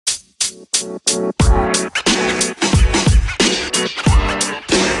What's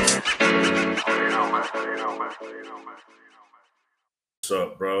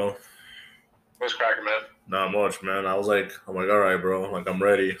up, bro? What's cracking, man? Not much, man. I'm like, all right, bro. Like, I'm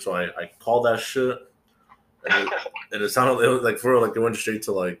ready. So I called that shit, and it sounded it was like for real, like it went straight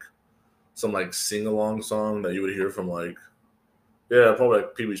to like some like sing along song that you would hear from like probably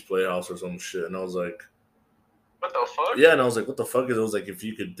like Pee Wee's Playhouse or some shit. And I was like, What the fuck? yeah, and I was like, what the fuck is it? It was like, if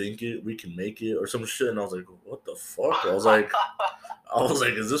you could think it, we can make it or some shit. And I was like, what the fuck? I was like,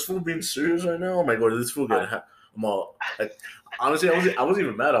 is this fool being serious right now? I'm like, what, did this fool get hacked? I'm all like, honestly, I wasn't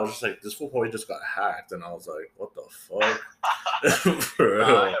even mad. I was just like, this fool probably just got hacked, and I was like, what the fuck? For real.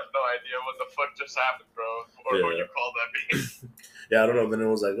 I have no idea what the fuck just happened, bro. Or what Yeah. you call that being. Yeah, I don't know. Then it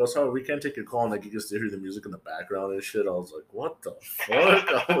was like, oh, sorry, we can't take your call, and like you can still hear the music in the background and shit. I was like, what the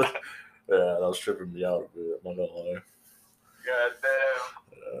fuck? Yeah, that was tripping me out a bit. I'm not gonna lie. God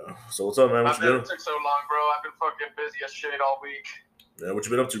damn. Yeah. So what's up, man? What I you bet been? it took so long, bro. I've been fucking busy as shit all week. Yeah, what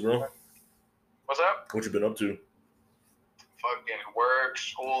you been up to, bro? What's up? What you been up to? Fucking work,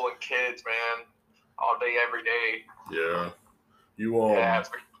 school, and kids, man. All day, every day. Yeah. You Yeah, it's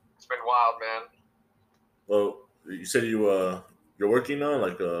been wild, man. Well, you said you're working now,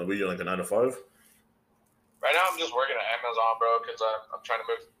 like were you like a 9 to 5? Right now, I'm just working at Amazon, bro, because I'm trying to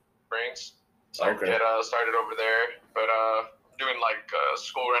move to Springs. So I can Okay. get started over there. But doing like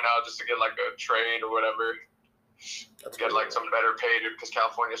school right now just to get like a trade or whatever. That's Get cool. like some better pay, dude, because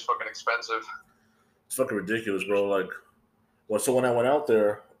California's fucking expensive. It's fucking ridiculous, bro. Like, well, so when I went out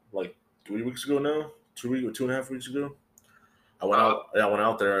there, like 3 weeks ago now, 2.5 weeks ago, I went out. Yeah, I went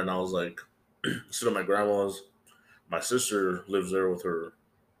out there and I was like, sitting at my grandma's. My sister lives there with her,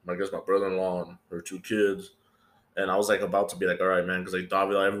 I guess my brother-in-law and her 2 kids. And I was like about to be like, all right, man, because like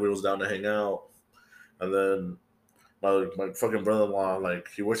Davila, everybody was down to hang out. And then my fucking brother-in-law, like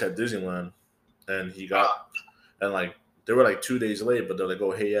he works at Disneyland, and he got and like they were like 2 days late, but they're like,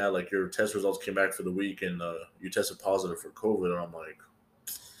 oh hey, yeah, like your test results came back for the week, and you tested positive for COVID. And I'm like,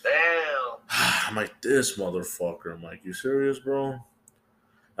 Damn. I'm like, this motherfucker. I'm like, you serious, bro?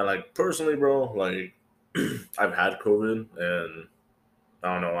 And like personally, bro, like I've had COVID, and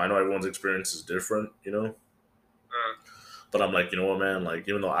I don't know. I know everyone's experience is different, you know. But I'm like, you know what, man? Like,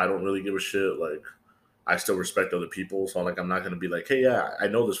 even though I don't really give a shit, like, I still respect other people. So like, I'm not gonna be like, hey, yeah, I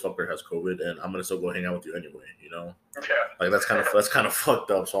know this fucker has COVID, and I'm gonna still go hang out with you anyway, you know. Yeah. Like that's kind of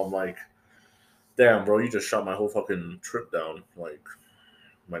fucked up. So I'm like, damn, bro, you just shot my whole fucking trip down. Like,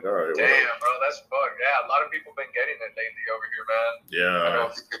 I'm like, all right, Damn, whatever. bro, that's fucked. Yeah, a lot of people been getting it lately over here, man. I know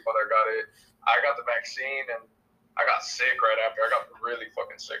Yeah, a few people that got it. I got the vaccine and I got sick right after. I got really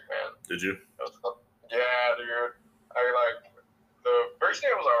fucking sick, man. did you? Yeah, dude. I like the first day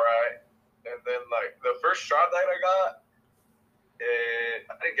was alright, and then like the first shot that I got,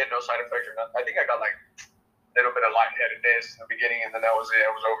 I didn't get no side effects or nothing. I think I got like a little bit of lightheadedness in the beginning, and then that was it.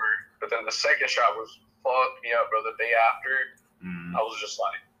 It was over. But then the second shot was fucked me up, bro. The day after, I was just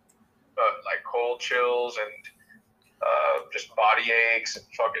like cold chills and just body aches and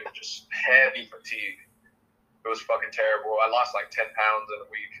fucking just heavy fatigue. It was fucking terrible. I lost like 10 pounds in a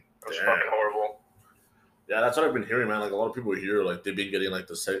week. It was fucking horrible. Yeah, that's what I've been hearing, man. Like a lot of people here, like they've been getting like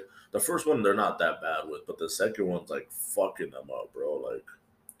the first one they're not that bad with, but the second one's like fucking them up, bro. Like,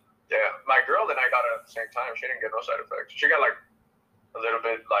 yeah, my girl and I got it at the same time. She didn't get no side effects. She got like a little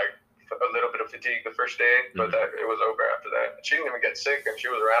bit of fatigue the first day, but it was over after that. She didn't even get sick, and she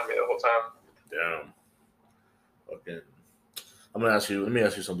was around me the whole time. damn. Fucking. Let me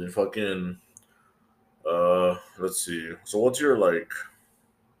ask you something. Fucking. Let's see. So what's your like?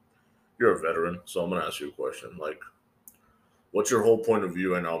 You're a veteran, so I'm gonna ask you a question. Like, what's your whole point of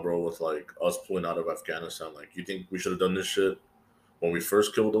view right now, bro? With like us pulling out of Afghanistan, like, you think we should have done this shit when we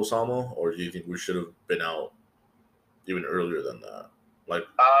first killed Osama, or do you think we should have been out even earlier than that? Like,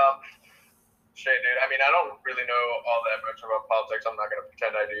 shit, dude. I mean, I don't really know all that much about politics. I'm not gonna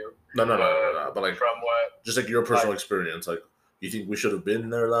pretend I do. no. But like, from what? Just like your personal experience, like, you think we should have been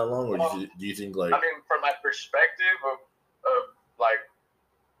there that long, or do you think like? I mean, from my perspective of like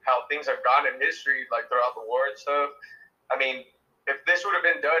how things have gone in history, like throughout the war and stuff. I mean, if this would have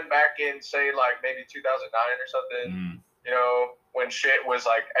been done back in, say, like maybe 2009 or something, you know, when shit was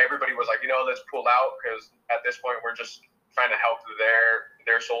like, everybody was like, you know, let's pull out because at this point we're just trying to help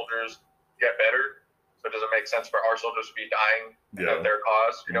their soldiers get better. So it doesn't make sense for our soldiers to be dying at their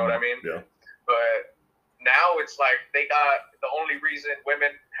cause. You know what I mean? Yeah. But now it's like they got the only reason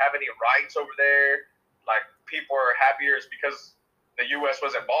women have any rights over there, like people are happier, is because the U.S.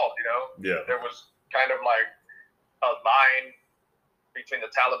 was involved, you know? Yeah. There was kind of like a line between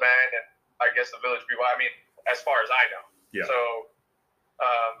the Taliban and I guess the village people. I mean, as far as I know. Yeah. So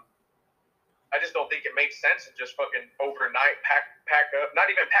think it makes sense to just fucking overnight pack up,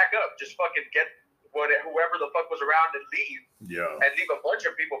 not even pack up, just fucking get whoever the fuck was around and leave. Yeah. And leave a bunch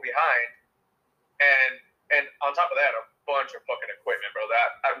of people behind. And on top of that, a bunch of fucking equipment, bro.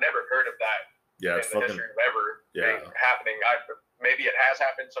 That I've never heard of that Yeah, in the history of ever happening. Maybe it has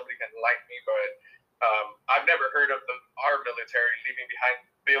happened. Somebody can enlighten me, but I've never heard of our military leaving behind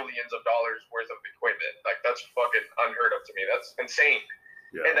billions of dollars worth of equipment. Like, that's fucking unheard of to me. That's insane.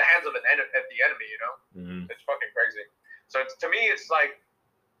 Yeah. In the hands of the enemy, you know? Mm-hmm. It's fucking crazy. So to me, it's like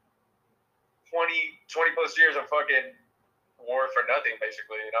 20 plus years of fucking war for nothing,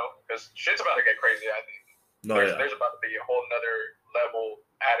 basically, you know? Because shit's about to get crazy, I think. There's about to be a whole nother level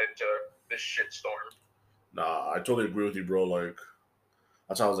added to this shitstorm. Nah, I totally agree with you, bro. Like,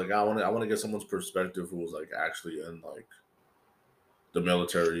 that's how I was like, I want to get someone's perspective who was like actually in like the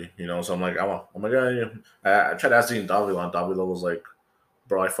military, you know. So I'm like, I tried asking Davila, and Davila was like,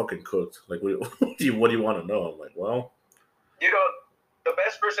 bro, I fucking cooked. Like, what do you want to know? I'm like, well, you know, the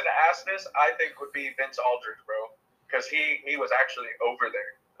best person to ask this, I think, would be Vince Aldridge, bro, because he was actually over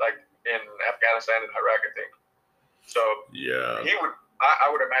there, like in Afghanistan and Iraq, I think. So yeah, he would.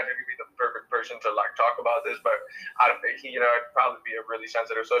 I would imagine he'd be the perfect person to like talk about this, but I don't think it'd probably be a really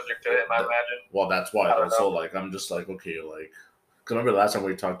sensitive subject to him. I imagine. Well, that's why. Also, like, I'm just like, okay, like, because remember the last time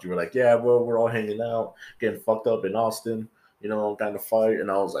we talked, you were like, yeah, well, we're all hanging out, getting fucked up in Austin, you know, kind of fight, and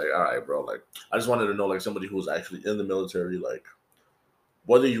I was like, all right, bro, like, I just wanted to know like somebody who was actually in the military, like,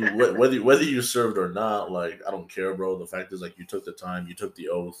 whether you served or not, like, I don't care, bro. The fact is, like, you took the time, you took the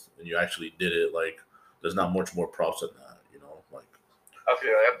oath, and you actually did it. Like, there's not much more props than that, you know, like. I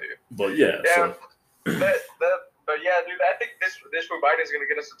feel that, dude. But yeah. So. But yeah, dude, I think this Joe Biden's gonna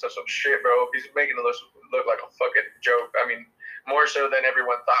get us into some shit, bro. He's making us look like a fucking joke. I mean, more so than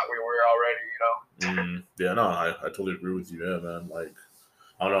everyone thought we were already, you know. Yeah, no, I totally agree with you, yeah, man. Like,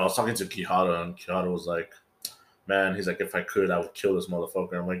 I don't know. I was talking to Quijada, and Quijada was like, "Man, he's like, if I could, I would kill this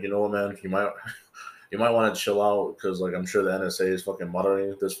motherfucker." I'm like, you know what, man? You might want to chill out because, like, I'm sure the NSA is fucking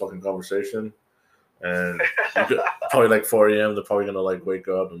monitoring this fucking conversation. And you could, probably like 4 a.m. they're probably gonna like wake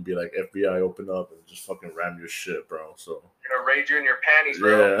up and be like, FBI, open up and just fucking ram your shit, bro. So you're gonna raid you in your panties,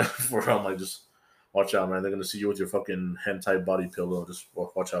 bro. Yeah, for real. Like, just watch out, man. They're gonna see you with your fucking hentai body pillow. Just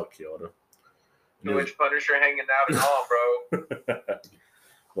watch out, Kyoto. Which Punisher hanging out and all, bro.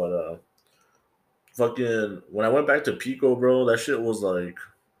 But fucking when I went back to Pico, bro, that shit was like,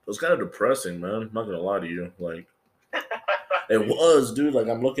 it was kind of depressing, man. I'm not gonna lie to you, like, it was, dude. Like,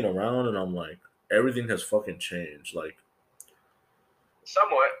 I'm looking around and I'm like, everything has fucking changed. Like,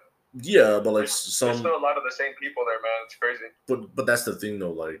 somewhat. Yeah, but like there's still a lot of the same people there, man. It's crazy. But that's the thing,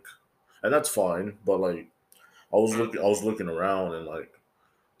 though. Like, and that's fine. But like, I was looking around and like,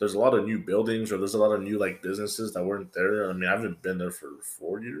 there's a lot of new buildings or there's a lot of new like businesses that weren't there. I mean, I haven't been there for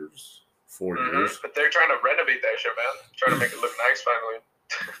 4 years. 4 years. But they're trying to renovate that shit, man. Trying to make it look nice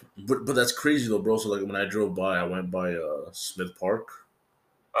finally. But that's crazy though, bro. So like when I drove by, I went by Smith Park,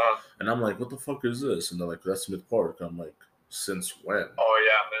 and I'm like, what the fuck is this? And they're like, that's Smith Park. I'm like, since when? Oh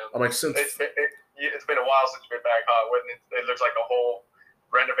yeah, man. I'm like, since it's been a while since we've been back, huh? When it looks like a whole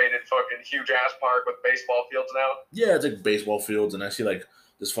renovated fucking huge ass park with baseball fields now. Yeah, it's like baseball fields, and I see like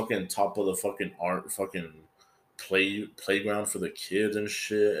this fucking top of the fucking art fucking playground for the kids and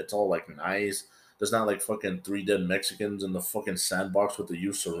shit. It's all like nice. There's not like fucking 3 dead Mexicans in the fucking sandbox with the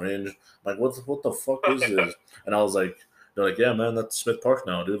used syringe. Like, what the fuck is this? And I was like, they're like, yeah, man, that's Smith Park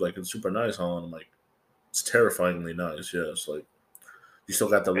now, dude. Like, it's super nice, huh? And I'm like, it's terrifyingly nice. Yeah, it's like, you still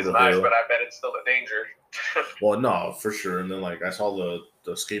got that little nice, hill. But I bet it's still a danger. Well, no, for sure. And then like I saw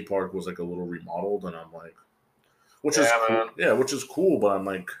the skate park was like a little remodeled, and I'm like, which is cool. Man. Yeah, which is cool. But I'm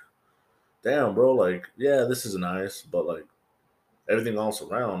like, damn, bro. Like, yeah, this is nice, but like everything else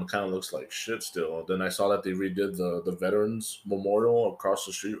around kind of looks like shit still. Then I saw that they redid the Veterans Memorial across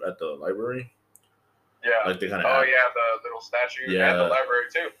the street at the library. Yeah. Like they kind of. Oh yeah, the little statue. Yeah. And the library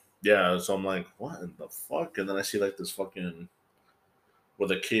too. Yeah. So I'm like, what in the fuck? And then I see like this fucking where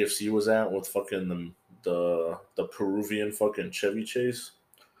the KFC was at with fucking the Peruvian fucking Chevy Chase.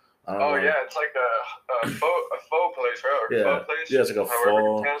 I don't know. Yeah, it's like a faux place, right? Or yeah, faux place. Yeah, it's like a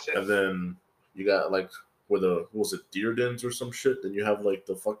faux. And then you got like where what was it, Deer Dens or some shit? Then you have like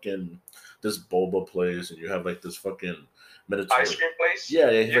the fucking this boba place, and you have like this fucking Mediterranean ice cream place.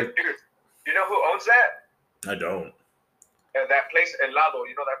 Yeah, dude. You know who owns that? I don't. That place, Helado.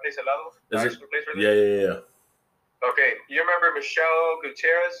 You know that place, Helado? The ice cream place, right there? Yeah. Okay, you remember Michelle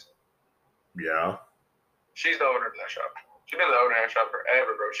Gutierrez? Yeah. She's the owner of that shop. She's been the owner of that shop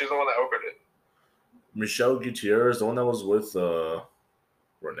forever, bro. She's the one that opened it. Michelle Gutierrez, the one that was with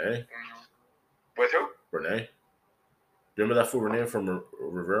Renee? Mm-hmm. With who? Renee. Do you remember that fool Renee from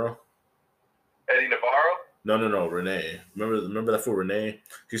Rivera? Eddie Navarro? No, Renee. Remember that fool Renee?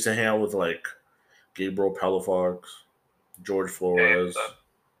 He used to hang out with like Gabriel Palafox, George And Flores. no.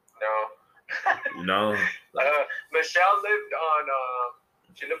 You know? Michelle lived on.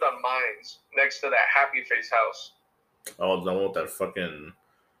 She lived on Mines, next to that Happy Face house. Oh, the one with that fucking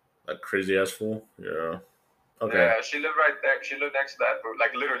that crazy ass fool. Yeah. Okay. Yeah, she lived right there. She lived next to that,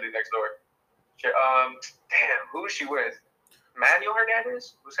 like literally next door. She, damn, who was she with? Manuel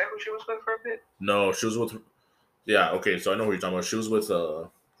Hernandez? Was that who she was with for a bit? No, she was with. Yeah. Okay. So I know who you're talking about. She was with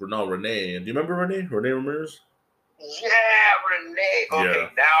no, Renee. Do you remember Renee? Renee Ramirez. Yeah, Renee. Okay, Yeah.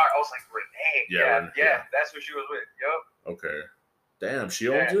 now I was like Renee. Yeah, Yeah, that's who she was with. Yup. Okay. Damn, she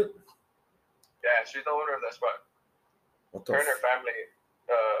owns it. Yeah, she's the owner of that spot. What the? Her and her family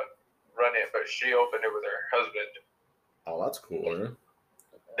run it, but she opened it with her husband. Oh, that's cool. Yeah.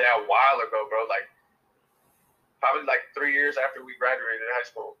 Yeah, a while ago, bro. Like probably like 3 years after we graduated high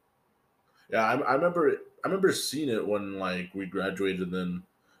school. Yeah, I remember seeing it when like we graduated. Then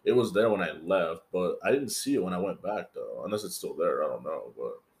it was there when I left, but I didn't see it when I went back though. Unless it's still there, I don't know.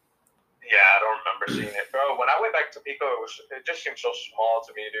 But yeah, I don't remember seeing it, bro. When I went back to Pico, it just seemed so small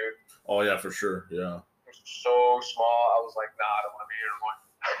to me, dude. Oh yeah, for sure. Yeah. It was so small. I was like, nah, I don't want to be here anymore.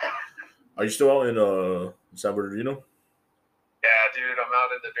 Are you still out in San Bernardino? Yeah, dude, I'm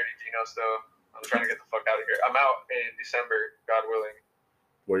out in the Dirty Dino still. I'm trying to get the fuck out of here. I'm out in December, God willing.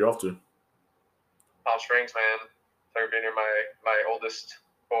 Where you off to? Palm Springs, man. So being near my oldest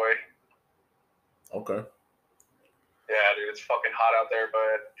boy. Okay. Yeah, dude, it's fucking hot out there,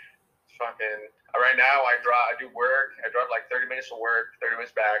 but it's fucking right now I do work. I drive like 30 minutes to work, 30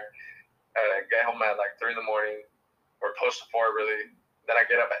 minutes back. I get home at like 3 in the morning, or close to 4 really. Then I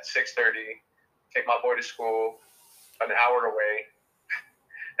get up at 6:30, take my boy to school, an hour away,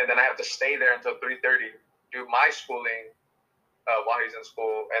 and then I have to stay there until 3:30, do my schooling while he's in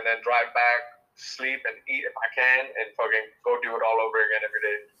school, and then drive back, sleep and eat if I can, and fucking go do it all over again every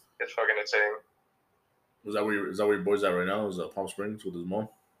day. It's fucking insane. Is that where your boy's at right now? Is Palm Springs with his mom?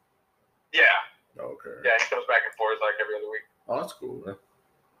 Yeah. Oh, okay. Yeah, he comes back and forth like every other week. Oh, that's cool, man.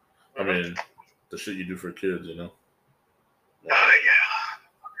 I mean, the shit you do for kids, you know. Yeah.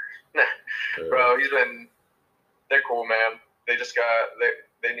 Bro, they're cool, man. They just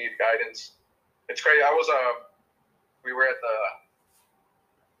they need guidance. It's crazy. We were at the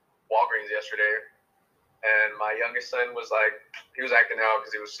Walgreens yesterday, and my youngest son was like, he was acting out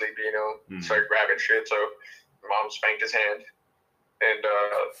because he was sleepy, you know, started grabbing shit. So my mom spanked his hand, and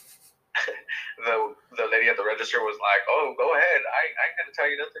the lady at the register was like, "Oh, go ahead. I ain't gonna tell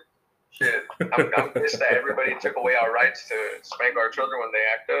you nothing." Shit, I'm pissed that everybody took away our rights to spank our children when they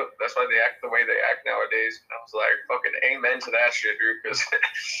act up. That's why they act the way they act nowadays. And I was like, fucking amen to that shit, dude. Because,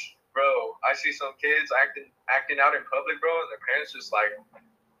 bro, I see some kids acting out in public, bro, and their parents just like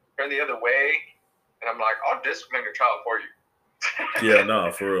turn the other way, and I'm like, I'll discipline your child for you. Yeah,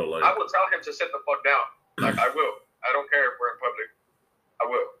 no, for real. Like, I will tell him to sit the fuck down. Like, I will. I don't care if we're in public. I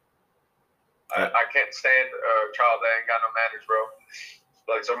will. I can't stand a child that ain't got no manners, bro.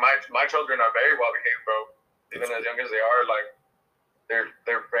 Like, so my children are very well behaved, bro. Even as young as they are, like,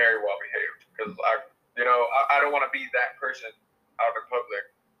 they're very well behaved. Because I don't want to be that person out in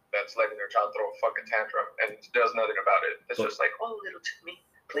public that's letting their child throw a fucking tantrum and does nothing about it. It's just like, oh, little Timmy,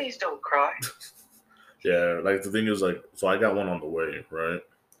 please don't cry. Yeah, like the thing is, like, so I got one on the way, right?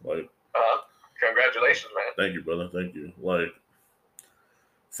 Like, congratulations, man. Thank you, brother. Thank you. Like,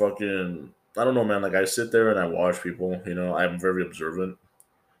 fucking, I don't know, man. Like, I sit there and I watch people. You know, I'm very observant.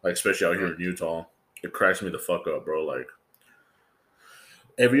 Like, especially out here in Utah, it cracks me the fuck up, bro. Like,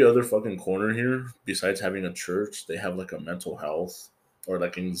 every other fucking corner here, besides having a church, they have like a mental health or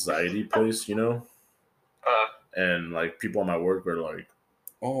like anxiety place, you know. And like people at my work are like,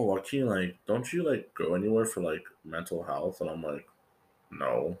 "Oh, Joaquin, like, don't you like go anywhere for like mental health?" And I'm like,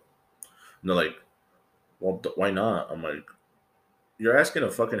 "No." And they're like, "Well, why not?" I'm like, "You're asking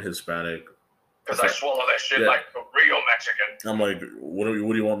a fucking Hispanic." Because I swallow that shit like a real Mexican. I'm like, what do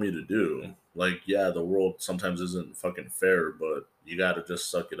you want me to do? Like, yeah, the world sometimes isn't fucking fair, but you gotta just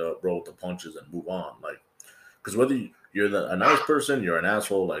suck it up, roll with the punches, and move on. Like, because whether you're a nice person, you're an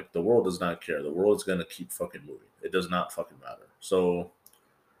asshole, like, the world does not care. The world is gonna keep fucking moving. It does not fucking matter. So,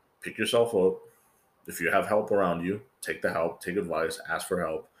 pick yourself up. If you have help around you, take the help, take advice, ask for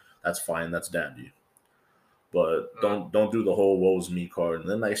help. That's fine. That's dandy. But don't do the whole woe's me card. And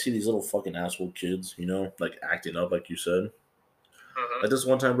then I see these little fucking asshole kids, you know, like acting up, like you said. Like this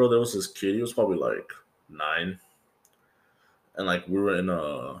one time, bro, there was this kid. He was probably like 9, and like we were in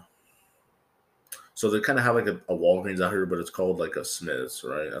so they kind of have like a Walgreens out here, but it's called like a Smith's,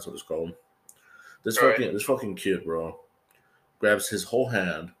 right? That's what it's called. This fucking kid, bro, grabs his whole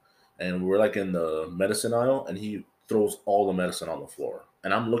hand and we're like in the medicine aisle, and he throws all the medicine on the floor,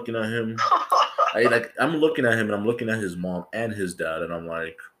 and I'm looking at him. I'm looking at him, and I'm looking at his mom and his dad, and I'm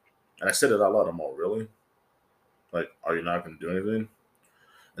like, and I said it out loud. I'm all, really? Like, are you not gonna do anything?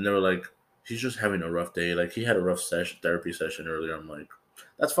 And they were like, he's just having a rough day. Like, he had a rough therapy session earlier. I'm like,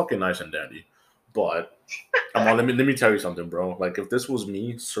 that's fucking nice and dandy, but I'm on. Let me tell you something, bro. Like, if this was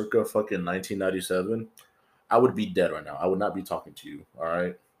me, circa fucking 1997, I would be dead right now. I would not be talking to you. All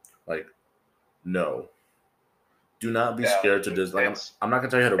right, like, no. Do not be scared to this. Like, I'm not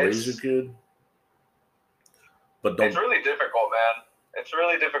gonna tell you how to raise your kid, but don't. It's really difficult, man. It's a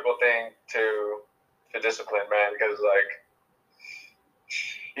really difficult thing to discipline, man, because like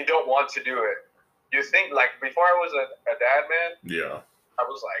you don't want to do it. You think like before I was a dad, man. Yeah. I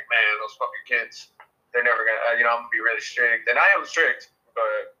was like, man, those fucking kids, they're never gonna. I'm gonna be really strict, and I am strict,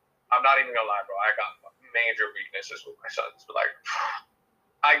 but I'm not even gonna lie, bro. I got major weaknesses with my sons. But like,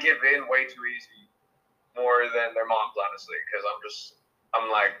 I give in way too easy, more than their moms, honestly, because I'm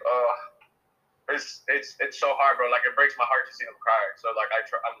like, it's so hard, bro. Like, it breaks my heart to see them cry. So like,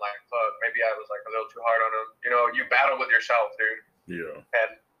 I'm like, fuck, maybe I was like a little too hard on them. You battle with yourself, dude. Yeah.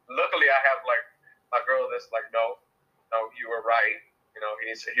 And luckily, I have like my girl that's like, no, you were right. He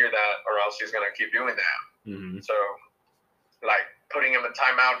needs to hear that, or else he's gonna keep doing that. Mm-hmm. So, like putting him in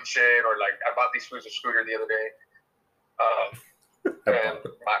timeout and shit, or like I bought these foods a scooter the other day. And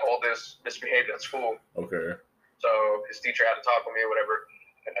my oldest misbehaved at school. Okay. So his teacher had to talk with me or whatever.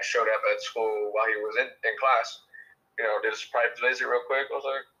 And I showed up at school while he was in class. Did a surprise visit real quick. I was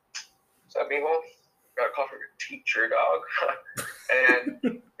like, "What's up, mijo? Got a call from your teacher, dog."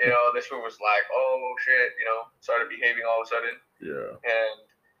 And this one was like, "Oh shit," started behaving all of a sudden. Yeah. And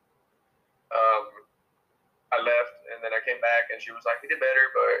I left, and then I came back, and she was like, "He did better,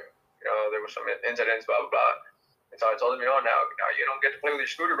 but there were some incidents, blah blah blah." And so I told him, now you don't get to play with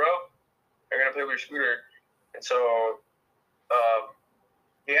your scooter, bro. You're gonna play with your scooter. And so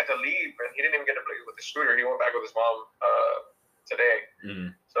he had to leave, and he didn't even get to play with the scooter. He went back with his mom today.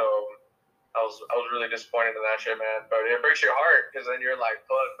 Mm-hmm. So I was really disappointed in that shit, man. But it breaks your heart, because then you're like,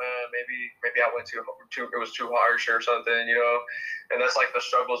 fuck, man, maybe I went too it was too harsh or something, And that's like the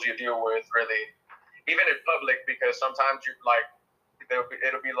struggles you deal with, really, even in public, because sometimes you're like,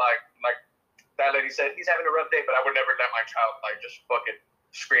 it'll be like that lady said, he's having a rough day, but I would never let my child like just fucking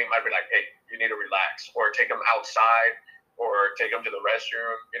scream. I'd be like, hey, you need to relax, or take him outside, or take him to the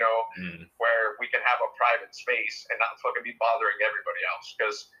restroom, where we can have a private space and not fucking be bothering everybody else,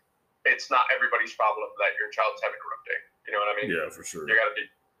 because it's not everybody's problem that your child's having a rough day. You know what I mean? Yeah, for sure.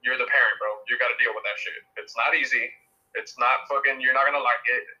 You're the parent, bro. You got to deal with that shit. It's not easy. It's not fucking. You're not gonna like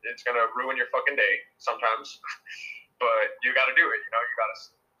it. It's gonna ruin your fucking day sometimes. But you got to do it. You got to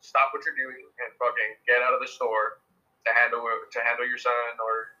stop what you're doing and fucking get out of the store to handle your son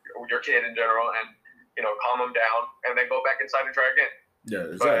or your kid in general, and calm them down, and then go back inside and try again. Yeah,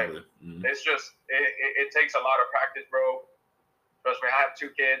 exactly. It's just it takes a lot of practice, bro. Trust me, I have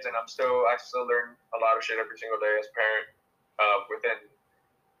 2 kids, and I still learn a lot of shit every single day as a parent. Within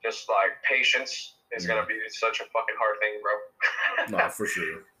just like patience is gonna be such a fucking hard thing, bro. No, for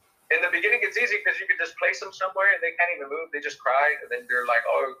sure. In the beginning, it's easy because you can just place them somewhere and they can't even move. They just cry, and then you're like,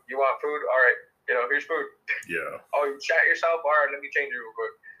 "Oh, you want food? All right, here's food." Yeah. Oh, you shat yourself? All right, let me change you real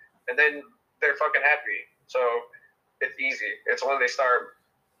quick. And then they're fucking happy. So it's easy. It's when they start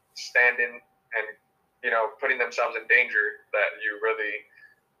standing and putting themselves in danger that you really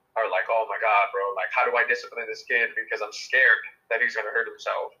are like, "Oh my God, bro! Like, how do I discipline this kid because I'm scared that he's gonna hurt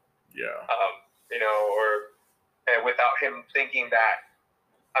himself?" Yeah. And without him thinking that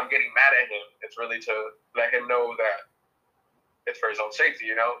I'm getting mad at him, it's really to let him know that it's for his own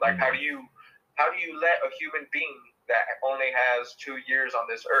safety, Like, how do you let a human being that only has 2 years on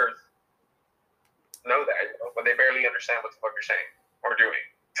this earth know that, when they barely understand what the fuck you're saying or doing?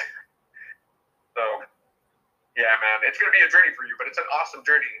 So, yeah, man, it's going to be a journey for you, but it's an awesome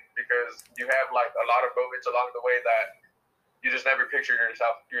journey because you have, like, a lot of moments along the way that you just never pictured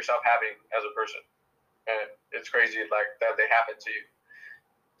yourself having as a person. And it's crazy, like, that they happen to you.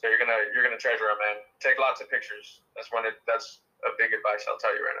 So you're gonna treasure them, man. Take lots of pictures. That's a big advice I'll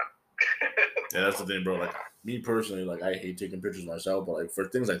tell you right now. Yeah, that's the thing, bro. Like, me personally, like, I hate taking pictures myself, but like for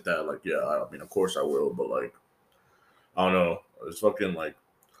things like that, like, yeah, I mean, of course I will, but like, I don't know. It's fucking like,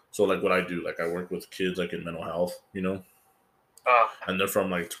 so like what I do, like I work with kids like in mental health, and they're from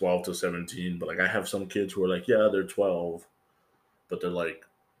like 12 to 17, but like I have some kids who are like, yeah, they're 12, but they're like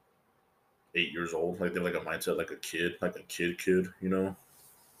 8 years old. Like they're like a mindset like a kid,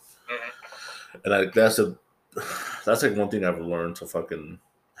 And like that's like one thing I've learned to fucking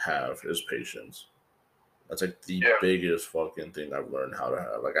have is patience. That's like the biggest fucking thing I've learned how to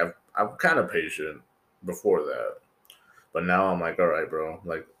have. Like I'm kind of patient before that, but now I'm like, all right, bro.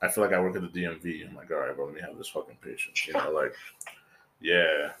 Like I feel like I work at the DMV. I'm like, all right, bro. Let me have this fucking patience. You know, like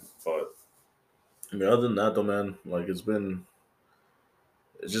yeah. But I mean, other than that, though, man, like it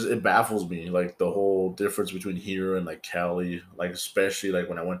baffles me, like the whole difference between here and like Cali, like especially like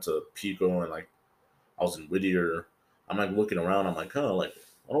when I went to Pico and like I was in Whittier. I'm like looking around. I'm like, huh, like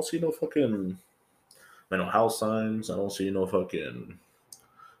I don't see no fucking mental health signs. I don't see no fucking.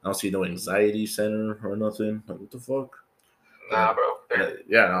 I don't see no anxiety center or nothing. Like what the fuck? And Nah, then, bro.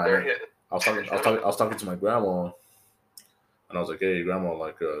 yeah, no, and They're then hitting. I was talking to my grandma, and I was like, hey, grandma,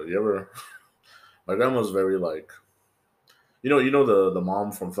 like, you ever? My grandma's very like, you know the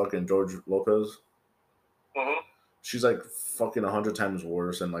mom from fucking George Lopez. Mm-hmm. She's like fucking 100 times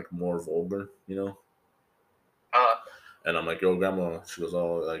worse and like more vulgar, you know. And I'm like, yo, grandma. She goes,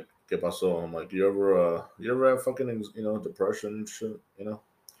 oh, like, ¿qué pasó? I'm like, you ever have fucking, depression and shit, you know?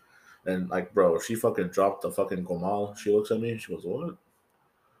 And like, bro, she fucking dropped the fucking comal. She looks at me. She goes, what?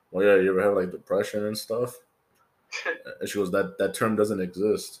 Well, yeah, you ever have like depression and stuff? And she goes, that term doesn't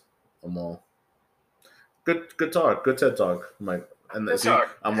exist. I'm all good talk, good TED talk. I'm like, and Good see,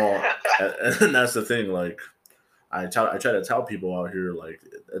 talk. I'm all, and that's the thing. Like, I try to tell people out here, like,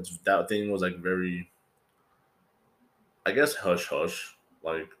 it's that thing was like very, I guess, hush hush.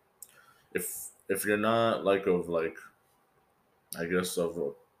 Like, if you're not like of like, I guess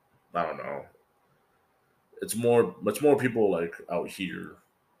of, I don't know. It's more people like out here.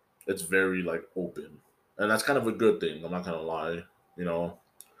 It's very like open, and that's kind of a good thing. I'm not gonna lie. You know,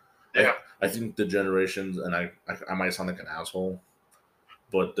 Yeah. I think the generations, and I might sound like an asshole,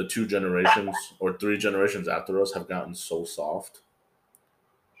 but the 2 generations or 3 generations after us have gotten so soft.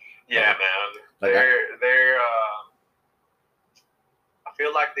 Yeah, man. Like They're. I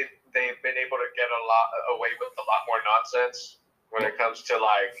feel like they've been able to get a lot away with a lot more nonsense when it comes to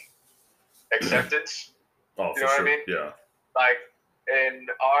like acceptance. oh, You for know what sure, I mean? yeah, Like in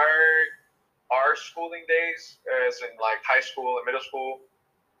our schooling days, as in like high school and middle school.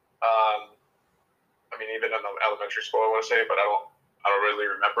 I mean, even in elementary school, I want to say, but I don't really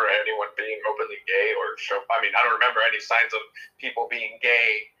remember anyone being openly gay or show. I mean, I don't remember any signs of people being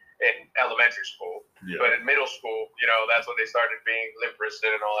gay in elementary school. yeah. But in middle school, that's when they started being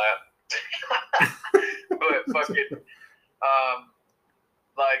limp-wristed and all that. But fucking,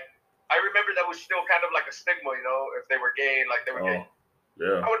 like, I remember that was still kind of like a stigma, if they were gay, like they were gay.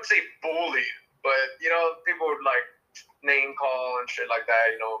 Yeah. I wouldn't say bullied, but people would like name call and shit like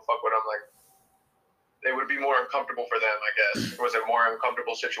that. Fuck with them, like they would be more uncomfortable for them. I guess it was a more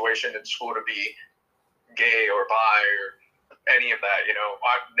uncomfortable situation in school to be gay or bi or any of that.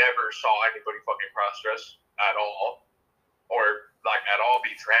 I never saw anybody fucking cross-dress at all, or like at all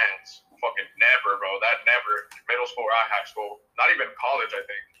be trans. Fucking never, bro. That never. Middle school or high school, not even college, I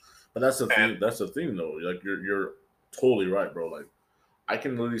think. But that's the thing. That's the thing, though. Like you're totally right, bro. Like I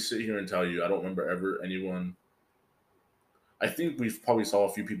can literally sit here and tell you, I don't remember ever anyone. I think we've probably saw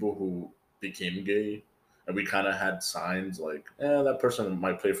a few people who became gay, and we kind of had signs like, that person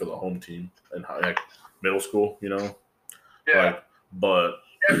might play for the home team in like middle school, Yeah. Like, but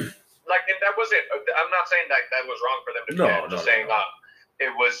yeah, like, and that wasn't. I'm not saying that was wrong for them to do that. I'm just saying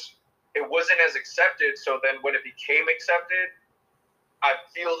it wasn't as accepted. So then when it became accepted, I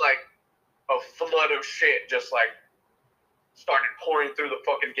feel like a flood of shit just like started pouring through the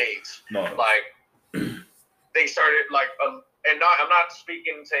fucking gates. No. Like they started like and I'm not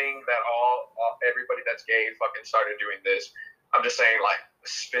speaking saying that all everybody that's gay fucking started doing this. I'm just saying like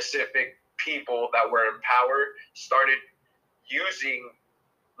specific people that were in power started using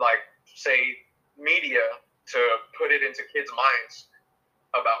like say media to put it into kids' minds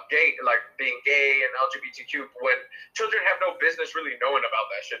about gay, like being gay and LGBTQ, when children have no business really knowing about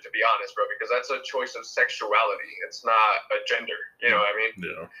that shit, to be honest, bro, because that's a choice of sexuality. It's not a gender. You know what I mean?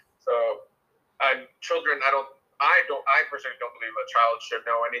 Yeah. So, children, I personally don't believe a child should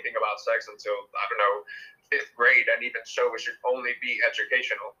know anything about sex until, I don't know, 5th grade, and even so, it should only be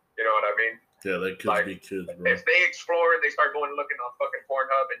educational. You know what I mean? Yeah, they kids like, be kids, bro. If they explore and they start going looking on fucking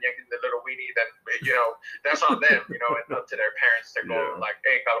Pornhub and yanking the little weenie, then that's on them, and up to their parents to go like,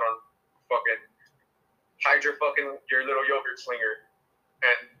 hey, cabrón, fucking hide your little yogurt slinger,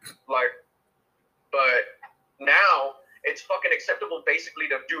 and like, but now it's fucking acceptable basically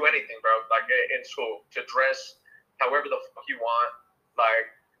to do anything, bro. Like in school, to dress however the fuck you want, like.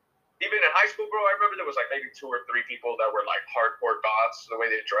 Even in high school, bro, I remember there was like maybe 2 or 3 people that were like hardcore goths the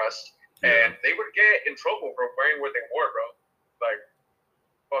way they dressed. And they would get in trouble for wearing what they wore, bro. Like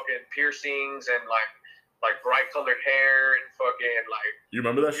fucking piercings and like bright colored hair and fucking like. You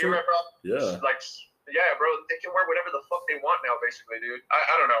remember that shit? Remember? Yeah. Like Yeah, bro, they can wear whatever the fuck they want now, basically, dude.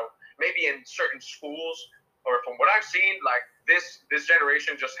 I don't know. Maybe in certain schools, or from what I've seen, like this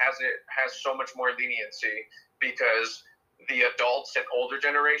generation just has so much more leniency because the adults and older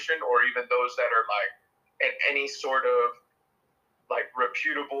generation, or even those that are like in any sort of like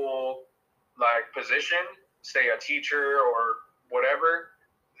reputable like position, say a teacher or whatever,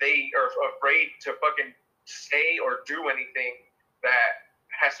 they are afraid to fucking say or do anything that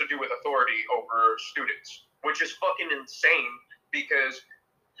has to do with authority over students, which is fucking insane because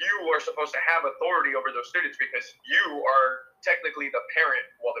you are supposed to have authority over those students because you are technically the parent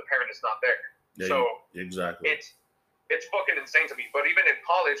while the parent is not there. Yeah, so exactly. It's fucking insane to me. But even in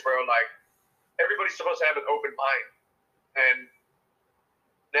college, bro, like everybody's supposed to have an open mind, and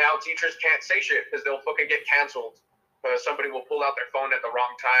now teachers can't say shit because they'll fucking get canceled. Somebody will pull out their phone at the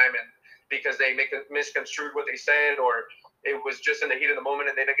wrong time, and because they misconstrued what they said, or it was just in the heat of the moment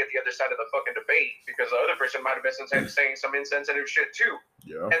and they didn't get the other side of the fucking debate because the other person might have been saying some insensitive shit too.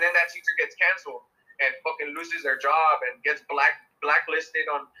 Yeah. And then that teacher gets canceled and fucking loses their job and gets blacklisted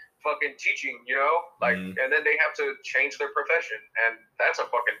on fucking teaching, you know? Like, and then they have to change their profession, and that's a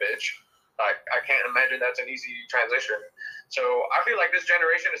fucking bitch. Like, I can't imagine that's an easy transition. So I feel like this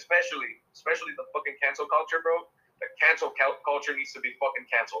generation, especially the fucking cancel culture, bro, the cancel culture needs to be fucking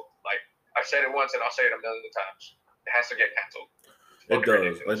canceled. Like, I've said it once and I'll say it a million times. It has to get canceled. It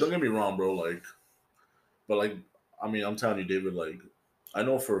does. Like, don't get me wrong, bro. Like, but like, I mean, I'm telling you, David. Like, I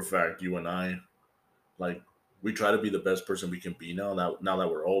know for a fact you and I, like, we try to be the best person we can be now. Now that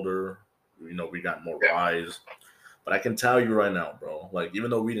we're older, you know, we got more wise. But I can tell you right now, bro. Like, even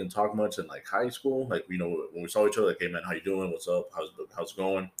though we didn't talk much in like high school, like, you know, when we saw each other, like, hey man, how you doing? What's up? How's it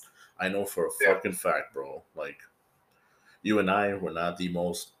going? I know for a fucking fact, bro. Like, you and I were not the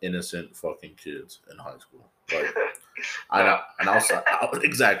most innocent fucking kids in high school. Like,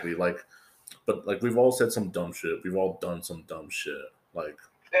 exactly, like, but like we've all said some dumb shit. We've all done some dumb shit. Like,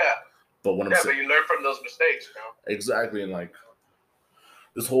 but when but you learn from those mistakes, you know? Exactly, and like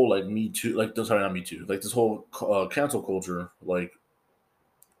this whole like Me Too, like sorry, not Me Too, like this whole cancel culture, like,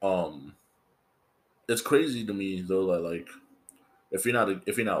 it's crazy to me though that like if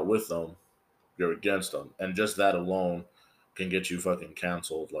you're not with them, you're against them, and just that alone can get you fucking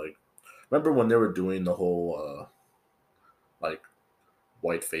canceled. Like, remember when they were doing the whole like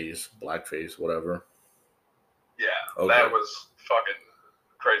white face, black face, whatever? Yeah, okay. That was fucking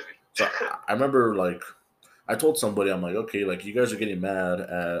crazy. So I remember, like, I told somebody, I'm like, okay, like, you guys are getting mad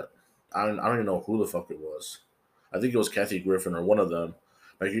at, I don't even know who the fuck it was. I think it was Kathy Griffin or one of them.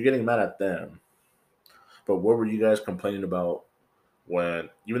 Like, you're getting mad at them. But what were you guys complaining about when,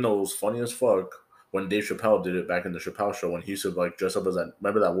 even though it was funny as fuck, when Dave Chappelle did it back in the Chappelle show, when he used to, like, dress up as that,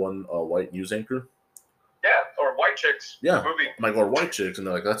 remember that one white news anchor? Yeah, or White Chicks. Yeah. Movie. I'm like, or White Chicks. And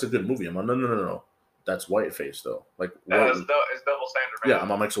they're like, that's a good movie. I'm like, no. That's whiteface, though. Like, it's double standard, right? Yeah,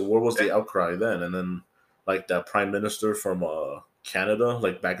 I'm like, so where was the outcry then? And then, like, that prime minister from Canada,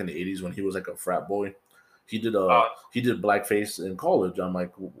 like, back in the 80s when he was, like, a frat boy, he did blackface in college. I'm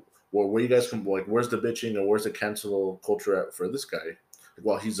like, well, where you guys come, like, where's the bitching and where's the cancel culture at for this guy? Like,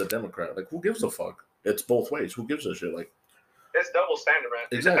 well, he's a Democrat. Like, who gives a fuck? It's both ways. Who gives a shit? Like, it's double standard, man.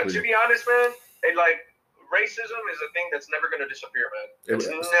 Exactly. To be honest, man, racism is a thing that's never going to disappear, man. It's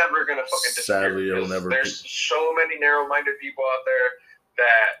never going to fucking disappear. Sadly, it'll never. There's so many narrow-minded people out there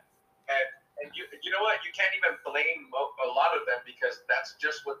that, and you know what? You can't even blame a lot of them because that's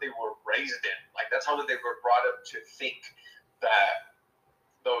just what they were raised in. Like, that's how they were brought up to think that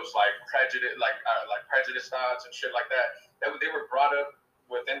those like prejudice thoughts and shit like that they were brought up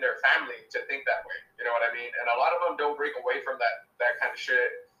within their family to think that way. You know what I mean? And a lot of them don't break away from that kind of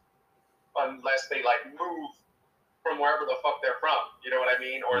shit unless they like move from wherever the fuck they're from, you know what I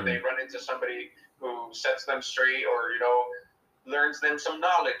mean? Or they run into somebody who sets them straight, or, you know, learns them some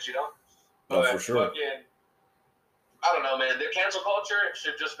knowledge, you know? But for sure. Fucking, I don't know, man. The cancel culture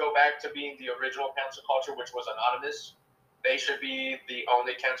should just go back to being the original cancel culture, which was anonymous. They should be the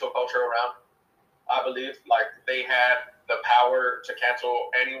only cancel culture around. I believe, like, they had the power to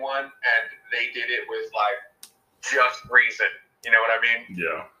cancel anyone, and they did it with, like, just reason. You know what I mean?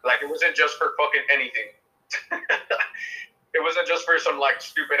 Yeah. Like, it wasn't just for fucking anything. It wasn't just for some, like,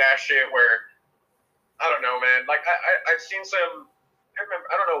 stupid-ass shit where, I don't know, man. Like, I've seen some,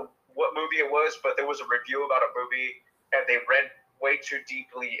 I don't know what movie it was, but there was a review about a movie, and they read way too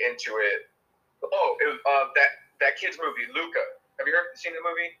deeply into it. Oh, it was that kid's movie, Luca. Have you seen the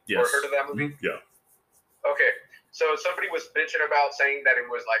movie? Yes. Or heard of that movie? Mm-hmm. Yeah. Okay. So somebody was bitching about saying that it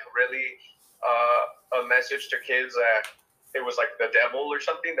was, like, really a message to kids that it was like the devil or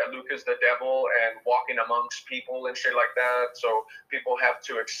something, that Luke is the devil and walking amongst people and shit like that. So people have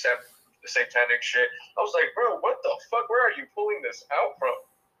to accept satanic shit. I was like, bro, what the fuck? Where are you pulling this out from?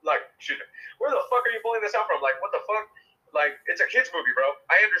 Like, where the fuck are you pulling this out from? Like, what the fuck? Like, it's a kids movie, bro.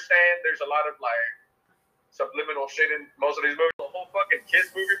 I understand there's a lot of like subliminal shit in most of these movies. The whole fucking kids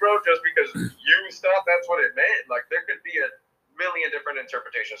movie, bro, just because you thought that's what it meant. Like, there could be a million different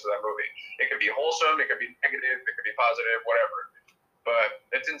interpretations of that movie. It could be wholesome, it could be negative, it could be positive, whatever. But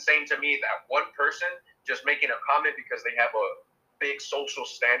it's insane to me that one person just making a comment because they have a big social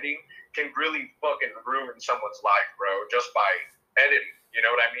standing can really fucking ruin someone's life, bro, just by editing. You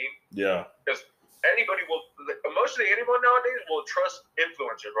know what I mean? Yeah. Because anybody will, mostly anyone nowadays will trust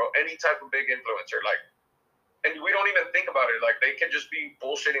influencer, bro. Any type of big influencer, like, and we don't even think about it. Like, they can just be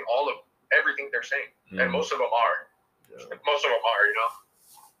bullshitting all of everything they're saying, and most of them are. Yeah. Most of them are, you know.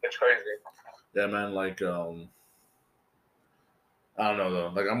 It's crazy. Yeah, man. Like, I don't know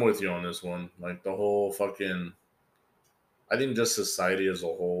though. Like, I'm with you on this one. Like, the whole fucking, I think just society as a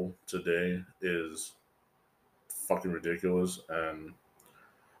whole today is fucking ridiculous, and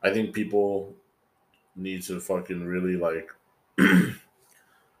I think people need to fucking really like.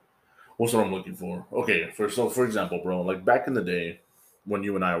 What's what I'm looking for? Okay, for example, bro, like back in the day when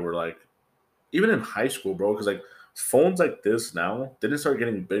you and I were like, even in high school, bro, because like phones like this now didn't start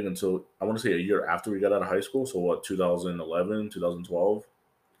getting big until I want to say a year after we got out of high school. So what, 2011, 2012?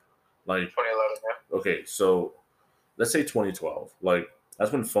 Like 2011, yeah. Okay, so let's say 2012. Like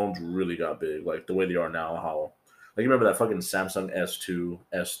that's when phones really got big, like the way they are now. How like you remember that fucking Samsung S2,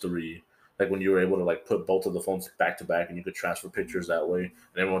 S3, like when you were able to like put both of the phones back to back and you could transfer pictures that way,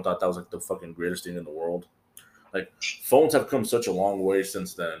 and everyone thought that was like the fucking greatest thing in the world. Like phones have come such a long way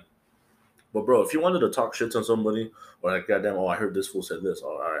since then. But bro, if you wanted to talk shit to somebody, or like goddamn, oh I heard this fool said this,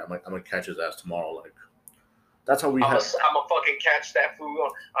 oh, all right, I'm gonna catch his ass tomorrow. Like that's how we have. I'm gonna fucking catch that fool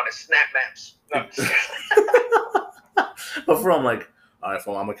on his snap maps. No. But bro, I'm like, all right,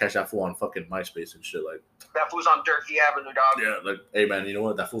 fool, I'm gonna catch that fool on fucking MySpace and shit. Like that fool's on Durkee Avenue, dog. Yeah, like hey man, you know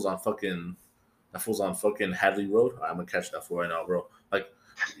what? That fool's on fucking Hadley Road. I'm gonna catch that fool right now, bro. Like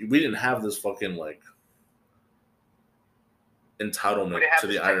we didn't have this fucking like entitlement to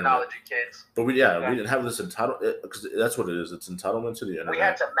the internet. Kids. But we didn't have this entitlement because that's what it is. It's entitlement to the internet. We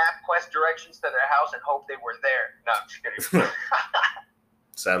had to map quest directions to their house and hope they were there. No, I'm just kidding.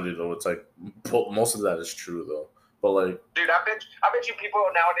 Sadly though, it's like most of that is true though. But like, dude, I bet you people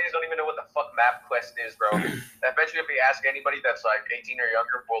nowadays don't even know what the fuck MapQuest is, bro. I bet you if you ask anybody that's like 18 or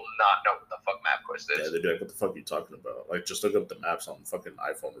younger, will not know what the fuck MapQuest is. Yeah, they'd be like, "What the fuck are you talking about?" Like, just look up the maps on fucking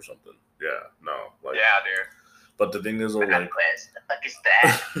iPhone or something. Yeah, no, like, yeah, dude. But the thing is, like, MapQuest, the fuck is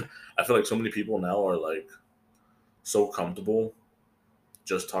that? I feel like so many people now are like so comfortable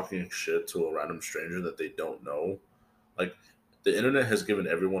just talking shit to a random stranger that they don't know. Like, the internet has given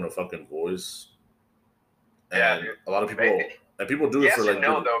everyone a fucking voice. And dude. A lot of people, and people do it for like. Yes and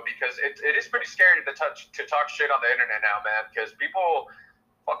no, though, because it is pretty scary to talk shit on the internet now, man. Because people,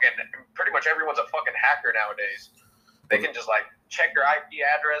 fucking, pretty much everyone's a fucking hacker nowadays. They can just like check your IP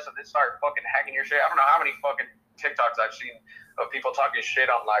address and then start fucking hacking your shit. I don't know how many fucking TikToks I've seen of people talking shit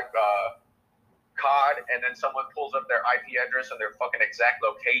on like COD, and then someone pulls up their IP address and their fucking exact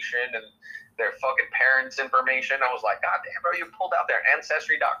location and their fucking parents' information. I was like, God damn, bro, you pulled out their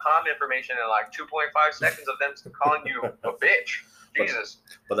Ancestry.com information in like 2.5 seconds of them calling you a bitch. Jesus.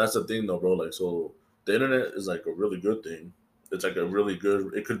 But that's the thing, though, bro. Like, so the internet is like a really good thing. It's like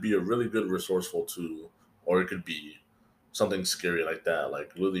it could be a really good resourceful tool, or it could be something scary like that.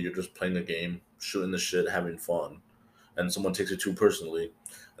 Like, literally, you're just playing a game, shooting the shit, having fun, and someone takes it too personally,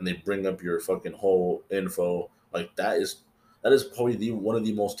 and they bring up your fucking whole info. Like, that is probably one of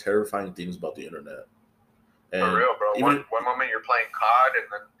the most terrifying things about the internet. And for real, bro. One moment you're playing COD, and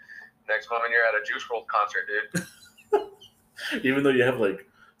then next moment you're at a Juice WRLD concert, dude. Even though you have like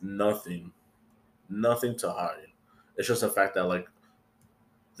nothing to hide, it's just the fact that like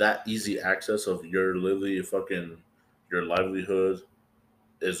that easy access of your literally fucking your livelihood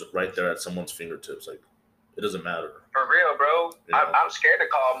is right there at someone's fingertips. Like, it doesn't matter. For real, bro. Yeah. I'm scared to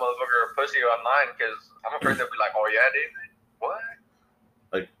call a motherfucker a pussy online because I'm afraid they'll be like, "Oh yeah, dude." What?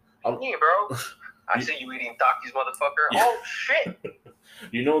 Like, yeah, bro. I see you eating Takis, motherfucker. Yeah. Oh shit.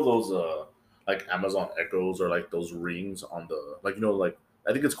 You know those like Amazon Echoes or like those rings on the like like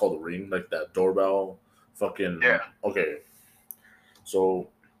I think it's called a ring, like that doorbell fucking. Yeah. Okay. So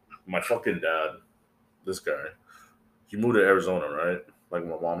my fucking dad, this guy, he moved to Arizona, right? Like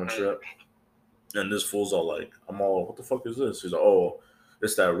my mom and shit. And this fool's all like, what the fuck is this? He's like, oh,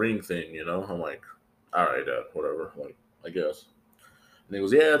 it's that ring thing, you know? I'm like, all right, Dad, whatever. Like, I guess. And he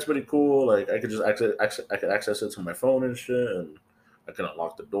goes, yeah, it's pretty cool. Like, I could just access it to my phone and shit, and I can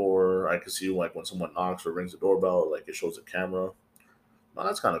unlock the door. I can see like when someone knocks or rings the doorbell, like it shows the camera. oh,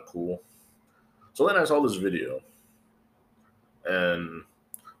 that's kind of cool. So then I saw this video, and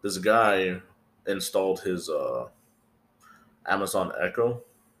this guy installed his Amazon Echo,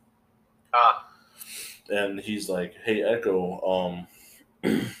 and he's like, "Hey Echo,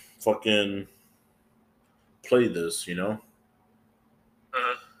 fucking play this, you know?"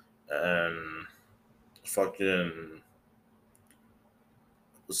 Mhm. And fucking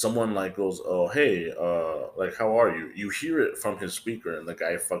someone like goes, "Oh hey, like how are you?" You hear it from his speaker, and the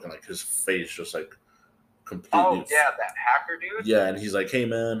guy fucking like his face just like completely. Oh yeah, that hacker dude. Yeah, and he's like, "Hey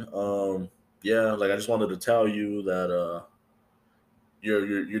man, yeah, like I just wanted to tell you that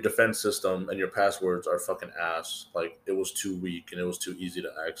your defense system and your passwords are fucking ass. Like it was too weak and it was too easy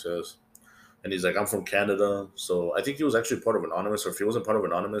to access." And he's like, "I'm from Canada, so I think he was actually part of Anonymous, or if he wasn't part of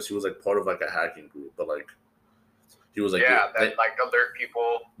Anonymous, he was like part of like a hacking group. But like he was like, yeah, that like alert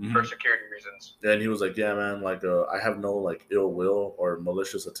people for Mhm. security reasons. And he was like, yeah, man, like I have no like ill will or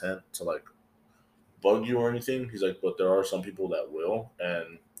malicious intent to like bug you or anything. He's like, but there are some people that will,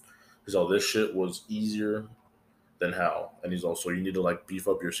 and he's all this shit was easier than hell. And he's also you need to like beef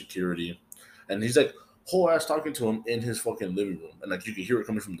up your security. And he's like whole ass talking to him in his fucking living room, and like you can hear it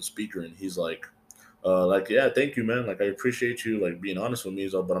coming from the speaker, and he's like yeah, thank you, man. Like I appreciate you like being honest with me,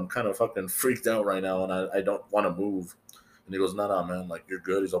 so but I'm kind of fucking freaked out right now, and I don't want to move. And he goes, nah, man, like you're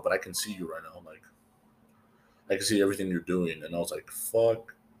good. He's all, but I can see you right now, like I can see everything you're doing. And I was like,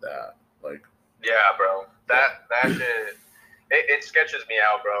 fuck that, like Yeah, bro. That shit, it sketches me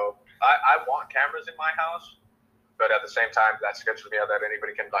out, bro. I want cameras in my house, but at the same time, that sketches me out that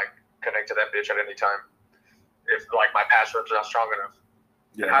anybody can like connect to that bitch at any time. If like my password's not strong enough.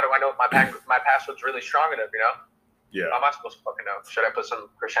 yeah, And how do I know if my password's really strong enough? You know? yeah. How am I supposed to fucking know? Should I put some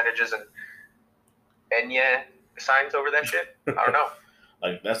percentages and Enya signs over that shit? I don't know.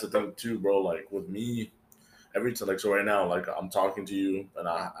 Like that's the thing too, bro. Like with me, every time, like so right now, like I'm talking to you, and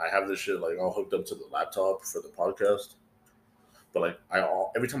I have this shit like all hooked up to the laptop for the podcast. But like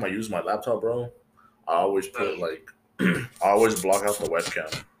every time I use my laptop, bro, I always put like I always block out the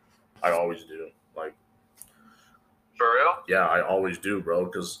webcam. I always do. Like For real? yeah, I always do, bro.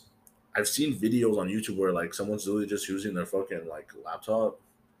 Because I've seen videos on YouTube where like someone's literally just using their fucking like laptop,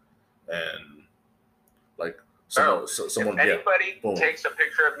 and like Bro, someone if yeah, anybody boom. takes a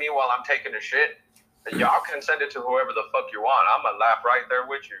picture of me while I'm taking a shit, y'all can send it to whoever the fuck you want. I'm gonna laugh right there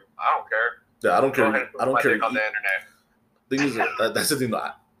with you. I don't care. Yeah, I don't Go care. ahead and put I don't my care. dick on the internet. Thing is that's the thing that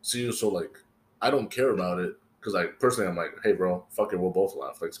I see. So like I don't care about it because like personally I'm like, hey, bro, fuck it, we'll both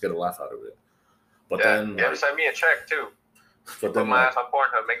laugh. Let's get a laugh out of it. But Yeah, then yeah, like, send me a check too. but Put then my like, ass on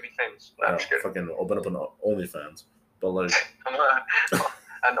Pornhub, make me famous. No, I'm just kidding. fucking open up an OnlyFans. But like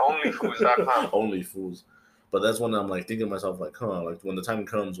And onlyfoods.com. only fools. But that's when I'm like thinking to myself like, huh, like when the time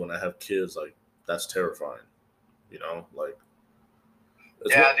comes when I have kids, like that's terrifying. You know, like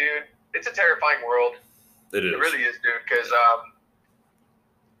Yeah, dude, it's a terrifying world. it is. It really is, dude, because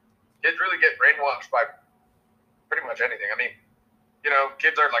kids really get brainwashed by pretty much anything. I mean, you know,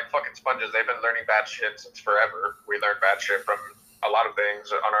 kids are like fucking sponges. They've been learning bad shit since forever. We learn bad shit from a lot of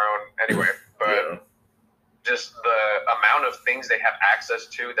things on our own anyway. But Yeah. just the amount of things they have access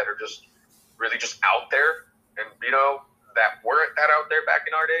to that are just really just out there, and you know, that weren't that out there back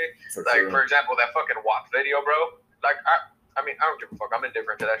in our day. For Like, sure. for example, that fucking WAP video, bro. Like, I mean, I don't give a fuck. I'm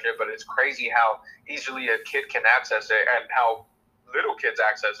indifferent to that shit, but it's crazy how easily a kid can access it and how little kids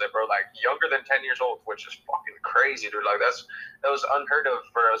access it, bro. Like, younger than 10 years old, which is fucking crazy, dude. Like, that was unheard of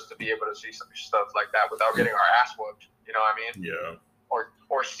for us to be able to see some stuff like that without getting our ass whooped. You know what I mean? Yeah.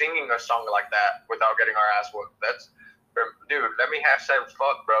 Or singing a song like that without getting our ass whooped. That's, dude, let me have said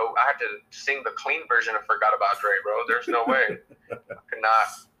fuck, bro. I had to sing the clean version of Forgot About Dre, bro. There's no way. I could not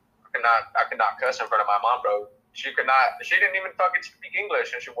cuss in front of my mom, bro. She didn't even fucking speak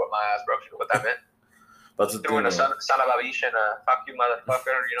English and she whooped my ass, bro. She knew what that meant. That's the Doing thing. a son of a bitch and a fuck you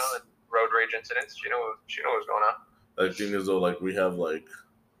motherfucker, you know, and road rage incidents. She knew what was going on. The thing is though, like we have like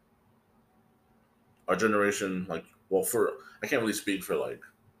our generation, like well, for I can't really speak for like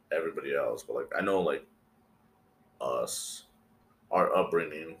everybody else, but like I know like us, our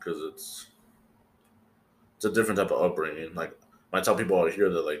upbringing, because it's a different type of upbringing. Like when I tell people out here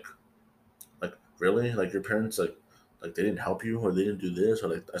that like really like your parents like they didn't help you or they didn't do this or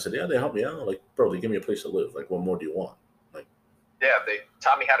like I said yeah they helped me out like bro they gave me a place to live like what more do you want like Yeah, they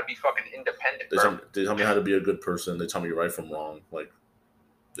taught me how to be fucking independent, bro. they taught me how to be a good person. They taught me right from wrong. Like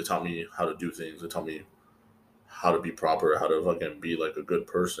they taught me how to do things. They taught me how to be proper, how to fucking be like a good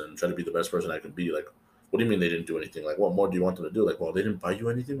person, try to be the best person I can be. Like, what do you mean they didn't do anything? Like, what more do you want them to do? Like, well, they didn't buy you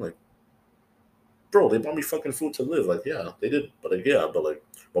anything? Like, bro, they bought me fucking food to live. Like, yeah, they did. But like, yeah, but like,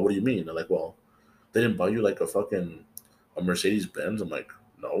 well, what do you mean? They're like, well, they didn't buy you like a fucking a Mercedes Benz? I'm like,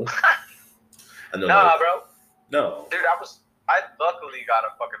 no. And they're Nah, like, bro. no. Dude, I luckily got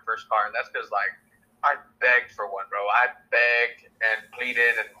a fucking first car, and that's because, like, I begged for one, bro. I begged and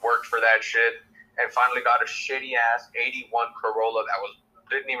pleaded and worked for that shit, and finally got a shitty ass '81 Corolla that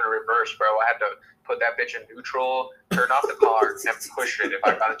didn't even reverse, bro. I had to put that bitch in neutral, turn off the car, and push it if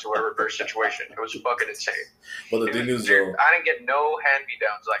I got into a reverse situation. It was fucking insane. But the thing is, dude, I didn't get no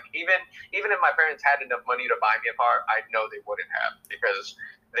hand-me-downs. Like, even if my parents had enough money to buy me a car, I know they wouldn't have, because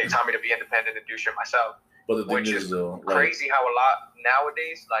they taught me to be independent and do shit myself. but the thing Which is, though, crazy how a lot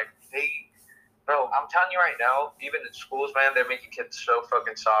nowadays, like, bro, I'm telling you right now, even in schools, man, they're making kids so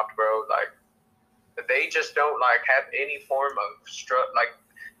fucking soft, bro. Like, they just don't, like, have any form of like,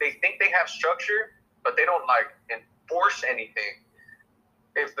 they think they have structure, but they don't, like, enforce anything.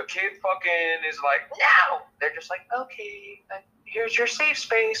 If the kid fucking is like, no, they're just like, okay, here's your safe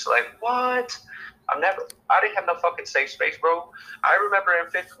space. Like, what? I didn't have no fucking safe space, bro. I remember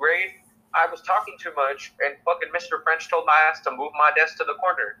in 5th grade, I was talking too much, and fucking Mr. French told my ass to move my desk to the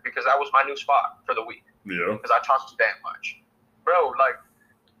corner because that was my new spot for the week. Yeah. Because I talked too damn much. Bro, like,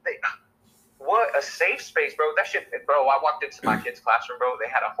 what a safe space, bro. That shit, bro, I walked into my kid's classroom, bro.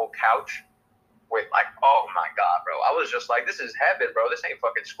 They had a whole couch with, like, oh my God, bro. I was just like, this is heaven, bro. This ain't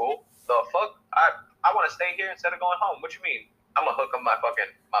fucking school. The fuck? I want to stay here instead of going home. What you mean? I'm going to hook up my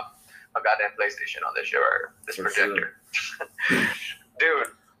goddamn PlayStation on this shit or this projector. Sure. Dude,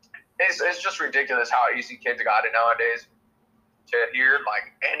 it's just ridiculous how easy kids got it nowadays. To hear,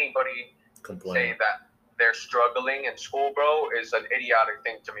 like, anybody say that they're struggling in school, bro, is an idiotic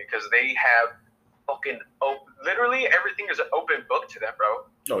thing to me, because they have fucking literally everything is an open book to them,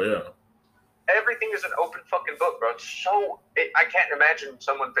 bro. Oh, yeah. Everything is an open fucking book, bro. I can't imagine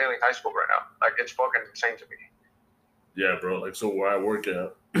someone failing high school right now. Like, it's fucking insane to me. Yeah, bro. Like, so where I work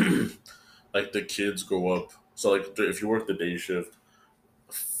at, like, the kids go up. So, like, if you work the day shift,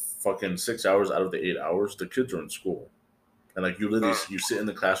 fucking 6 hours out of the 8 hours, the kids are in school. And, like, you literally, you sit in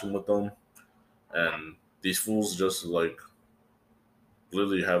the classroom with them, and these fools just, like,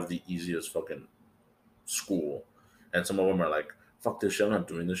 literally have the easiest fucking school. And some of them are like, fuck this shit, I'm not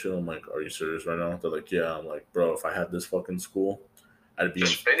doing this shit. I'm like, are you serious right now? They're like, yeah. I'm like, bro, if I had this fucking school, I'd be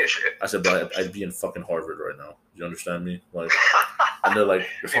finish it. I said, bro, I'd be in fucking Harvard right now. You understand me? Like, and they're like,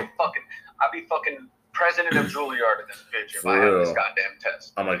 I'd be fucking president of Juilliard in this bitch if I had this goddamn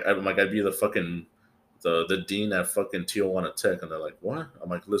test. I'm like, I'd be the fucking the dean at fucking Tijuana Tech, and they're like, what? I'm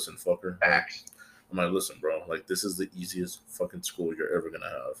like, listen, fucker. I'm like, listen, bro, like, this is the easiest fucking school you're ever gonna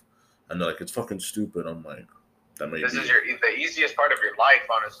have. And they're like, it's fucking stupid. I'm like, this is the easiest part of your life,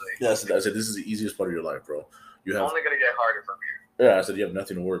 honestly. Yeah, I said, this is the easiest part of your life, bro. It's only gonna get harder from here. Yeah, I said, you have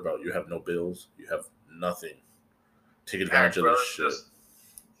nothing to worry about. You have no bills. You have nothing. Take advantage of this shit. Just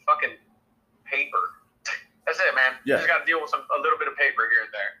fucking paper. That's it, man. Yeah. You just gotta deal with a little bit of paper here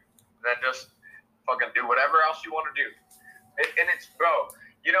and there. And then just fucking do whatever else you want to do. And it's, bro,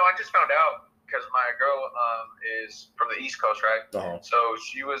 you know, I just found out, because my girl is from the East Coast, right? Uh-huh. So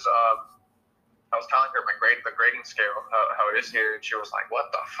she was, I was telling her the grading scale, how it is here, and she was like, what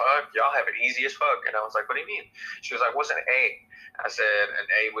the fuck? Y'all have it easy as fuck. And I was like, what do you mean? She was like, what's an A? I said, an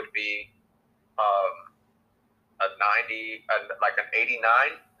A would be a 90, like an 89,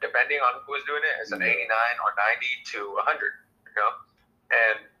 depending on who was doing it. It's an 89 or 90 to 100, you know?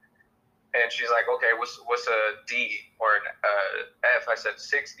 And she's like, okay, what's a D or an F? I said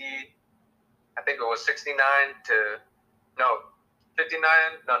 60. I think it was 69 to 59.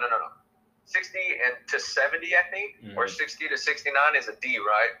 No. 60 and to 70, I think, or 60 to 69 is a D,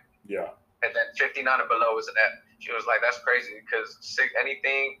 right? Yeah. And then 59 and below is an F. She was like, that's crazy, because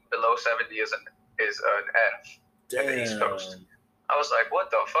anything below 70 is an F. Damn. In the East Coast. I was like, what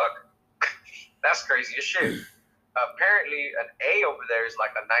the fuck? That's crazy as shit. Apparently, an A over there is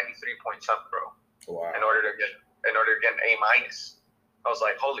like a 93 point something, bro. Wow. In order to get an A minus. I was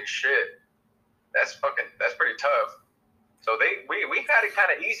like, holy shit. That's pretty tough. So we had it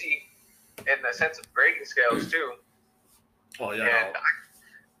kind of easy in the sense of grading scales too. Oh yeah. And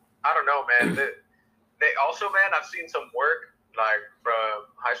I don't know, man. They also, man, I've seen some work like from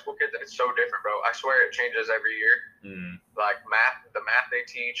high school kids, and it's so different, bro. I swear it changes every year. Like the math they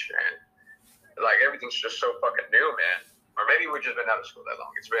teach, and like everything's just so fucking new, man. Or maybe we've just been out of school that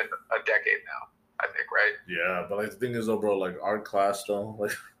long. It's been a decade now, I think, right? Yeah, but like the thing is though, bro, like our class though,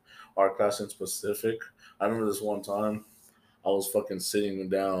 like our class in specific, I remember this one time I was fucking sitting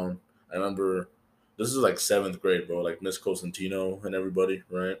down. I remember this is like 7th grade, bro, like Miss Cosentino and everybody,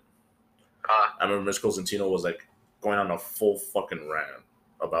 right? I remember Miss Cosentino was like going on a full fucking rant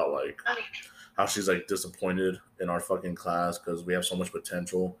about like how she's like disappointed in our fucking class because we have so much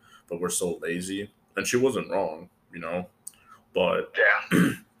potential, but we're so lazy. And she wasn't wrong, you know? But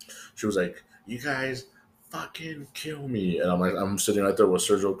Yeah. she was like, "You guys fucking kill me," and I'm sitting right there with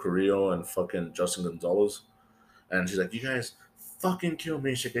Sergio Carrillo and fucking Justin Gonzalez, and she's like, "You guys fucking kill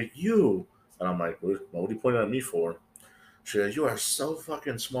me." She's like, "You," and I'm like, "What are you pointing at me for?" She's like, "You are so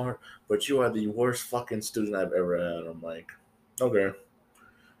fucking smart, but you are the worst fucking student I've ever had." I'm like, "Okay,"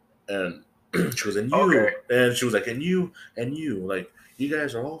 and she was, "And Okay. you," and she was like, and you, like, you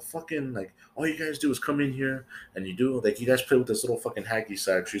guys are all fucking, like, all you guys do is come in here and you do, like, you guys play with this little fucking hacky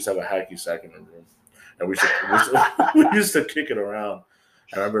sack. She used to have a hacky sack in her room, and we used to kick it around.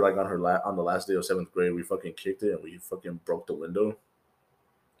 I remember, like, on the last day of seventh grade, we fucking kicked it and we fucking broke the window.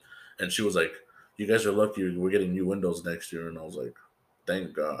 And she was like, "You guys are lucky. We're getting new windows next year." And I was like,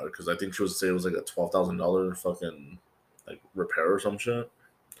 "Thank God," because I think she was saying it was like a $12,000 fucking like repair or some shit.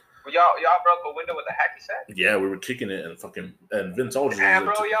 Well, y'all broke a window with a hacky sack? Yeah, we were kicking it and Vince Aldridge. Yeah,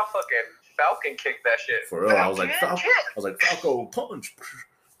 bro, y'all fucking Falcon kicked that shit. For real, I was like, Falco punch,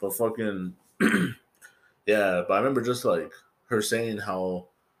 but fucking yeah. But I remember just like her saying how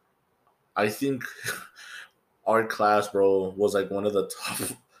I think our class, bro, was like one of the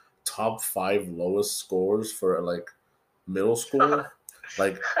top five lowest scores for like middle school,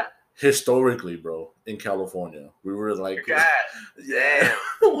 like historically, bro, in California. We were like, God, yeah,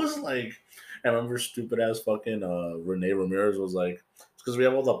 it was like, I remember stupid ass fucking Renee Ramirez was like, it's because we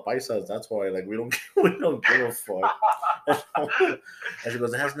have all the paisas. That's why, like, we don't give a fuck. And she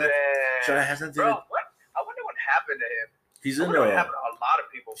goes, it has nothing. Bro, what? I wonder what happened to him. He's I in wonder what happened to a lot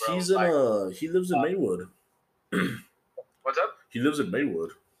of people, bro. He's in like, he lives in Maywood. What's up? He lives in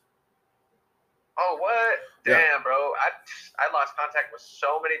Maywood. Oh, what? Yeah. Damn, bro. I lost contact with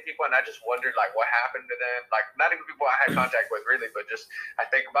so many people, and I just wondered, like, what happened to them. Like, not even people I had contact with, really, but just I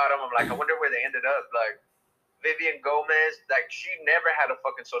think about them. I'm like, I wonder where they ended up. Like, Vivian Gomez, like, she never had a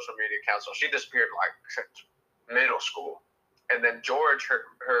fucking social media account, so she disappeared, like, middle school. And then George, her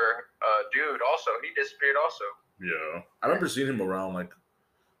dude, also, he disappeared also. Yeah. I remember seeing him around, like,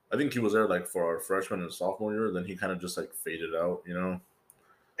 I think he was there, like, for our freshman and sophomore year. Then he kind of just, like, faded out, you know?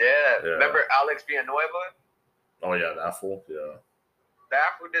 Yeah. Remember Alex Villanueva? Oh, yeah, that fool. Yeah.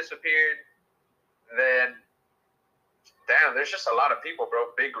 That fool disappeared. Then, damn, there's just a lot of people,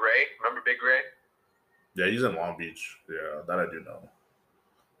 bro. Big Ray. Remember Big Ray? Yeah, he's in Long Beach. Yeah, that I do know.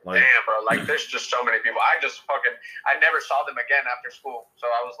 Like, damn, bro. Like, there's just so many people. I never saw them again after school. So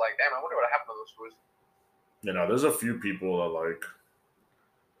I was like, damn, I wonder what happened to those fools. You know, there's a few people that, like,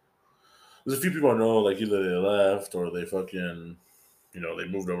 there's a few people I know, like, either they left or they fucking, you know, they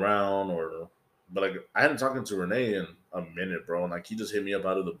moved around or, but, like, I hadn't talked to Renee in a minute, bro. And, like, he just hit me up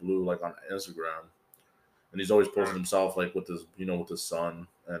out of the blue, like, on Instagram. And he's always posting himself, like, with his, you know, with his son.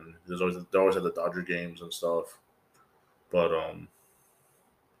 And they always had the Dodger games and stuff. But,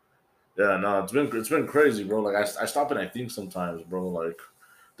 yeah, no, it's been crazy, bro. Like, I stop and I think sometimes, bro, like,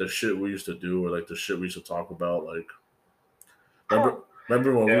 the shit we used to do or, like, the shit we used to talk about, like,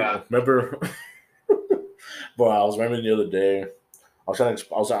 remember when remember, bro, I was remembering the other day, I was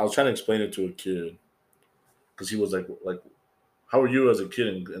trying to explain it to a kid, because he was like, how were you as a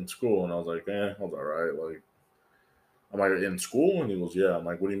kid in school? And I was like, I was all right. Like, I'm like, in school? And he goes, yeah. I'm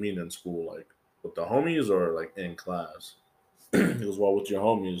like, what do you mean in school? Like, with the homies or, like, in class? He goes, well, with your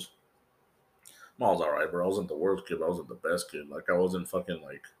homies. I was all right, bro. I wasn't the worst kid, but I wasn't the best kid. Like, I wasn't fucking,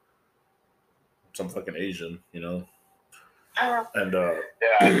 like, some fucking Asian, you know? And,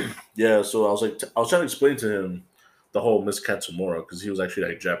 yeah, so I was like, I was trying to explain to him the whole Miss Katsumura, because he was actually,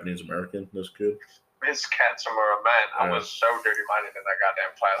 like, Japanese American, this kid. Miss Katsumura, man, I was so dirty-minded in that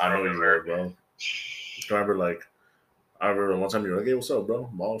goddamn class. I know you were, bro. I remember one time you were like, hey, what's up, bro?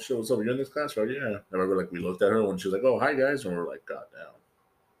 Oh, shit, what's up? You're in this class, right? Yeah. I remember, like, we looked at her when she was like, oh, hi, guys. And we were like, God damn.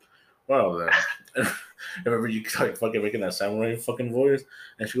 Well, then. I remember you, like, fucking making that samurai fucking voice.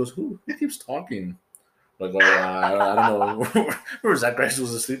 And she goes, who keeps talking? Like, oh, I don't know. Remember Zach Grace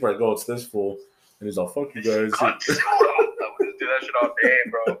was asleep? Like, oh, it's this fool. And he's all, fuck you guys. I would just do that shit all day,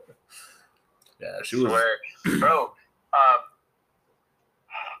 bro. Yeah, she was. Bro,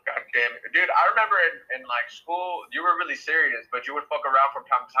 God damn it. Dude, I remember in like school, you were really serious, but you would fuck around from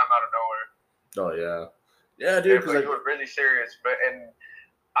time to time out of nowhere. Oh, yeah. Yeah, dude. Yeah, like, you were really serious, and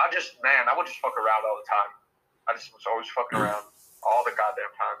I would just fuck around all the time. I just was always fucking around all the goddamn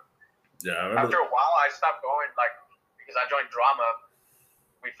time. Yeah, I remember. After a while, I stopped going, like, because I joined drama.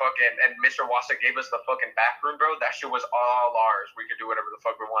 And Mr. Wassa gave us the fucking back room, bro. That shit was all ours. We could do whatever the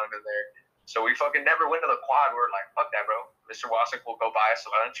fuck we wanted in there. So we fucking never went to the quad. We were like, fuck that, bro. Mr. Wasik will go buy us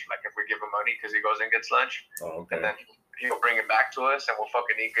lunch, like, if we give him money, because he goes and gets lunch. Oh, okay. And then he'll bring it back to us, and we'll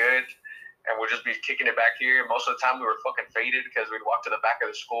fucking eat good. and we'd just be kicking it back here. Most of the time, we were fucking faded because we'd walk to the back of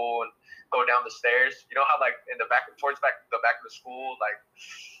the school and go down the stairs. You know how like in the back the back of the school, like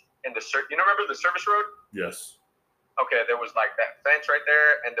in the remember the service road? Yes. Okay, there was like that fence right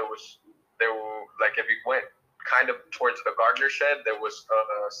there, and there were like if you went kind of towards the gardener shed, there was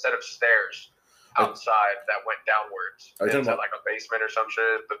a set of stairs outside that went downwards into like a basement or some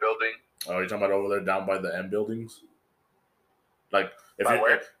shit. The building. Oh, you're talking about over there down by the M buildings? Like if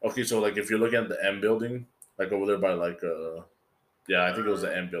okay, so like if you're looking at the M building, like over there by like yeah, I think it was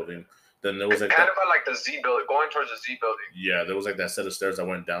the M building. Then there was like kind of by like the Z building, going towards the Z building. Yeah, there was like that set of stairs that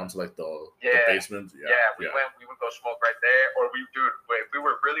went down to like the basement. We would go smoke right there, or if we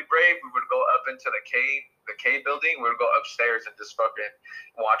were really brave, we would go up into the K building. We would go upstairs and just fucking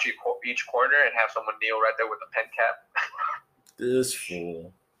watch each corner and have someone kneel right there with a pen cap. This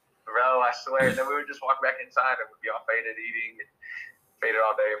fool. Bro, I swear. Then we would just walk back inside and we'd be all faded eating and faded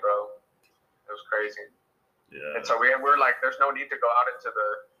all day, bro. It was crazy. Yeah. And so we're like, there's no need to go out into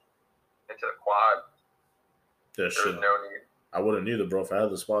the quad. There's no need. I wouldn't either, bro. If I had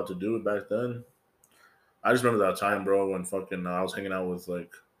the spot to do it back then. I just remember that time, bro, when fucking I was hanging out with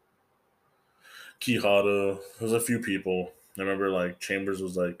like Quijada. There was a few people. I remember like Chambers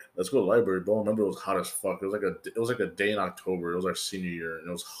was like, "Let's go to the library, bro." I remember it was hot as fuck. It was like a day in October. It was our senior year, and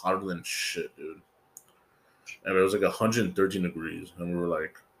it was hotter than shit, dude. And it was like 113 degrees, and we were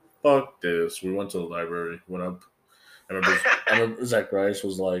like, "Fuck this." We went to the library. Went up. I remember Zach Rice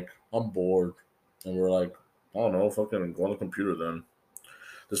was like, "I'm bored," and we're like, "I don't know, fucking go on the computer then."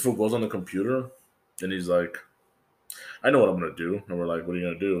 This fool goes on the computer, and he's like, "I know what I'm gonna do," and we're like, "What are you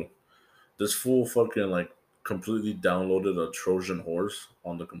gonna do?" This fool fucking like completely downloaded a Trojan horse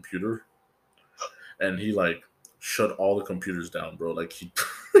on the computer, and he like shut all the computers down, bro. Like he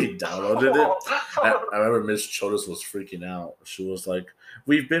downloaded it. I remember Miss Chodas was freaking out. She was like,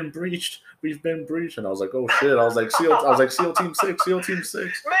 "We've been breached. We've been breached." And I was like, "Oh shit!" I was like, "SEAL Team 6, SEAL Team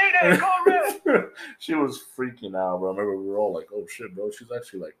 6." Mayday, go red. She was freaking out, bro. I remember we were all like, "Oh shit, bro." She's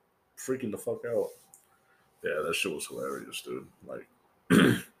actually like freaking the fuck out. Yeah, that shit was hilarious, dude. Like,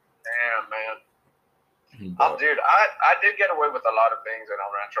 damn, man. Dude, I did get away with a lot of things in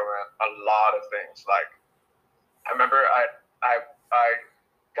El Rancho, man. A lot of things. Like, I remember I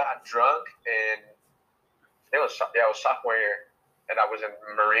got drunk in it was sophomore year, and I was in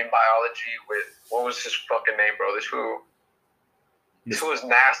marine biology with what was his fucking name, bro? This fool was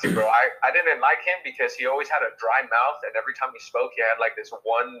nasty, bro. I didn't like him because he always had a dry mouth, and every time he spoke, he had like this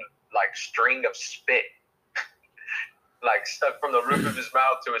one like string of spit. Like stuck from the roof of his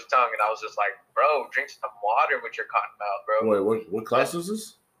mouth to his tongue, and I was just like, "Bro, drink some water with your cotton mouth, bro." Wait, what class is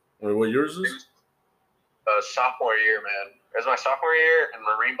this? Wait, what year is this? Sophomore year, man. It was my sophomore year in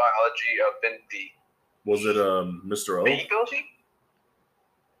marine biology up in D. Was it Mr. O? B building?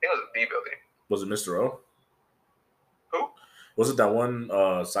 I think it was a B building. Was it Mr. O? Who? Was it that one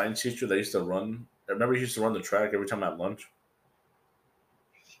science teacher that used to run? I remember he used to run the track every time at lunch.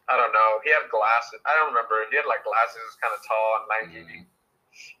 I don't know. He had glasses. I don't remember. He had like glasses, kind of tall and lanky.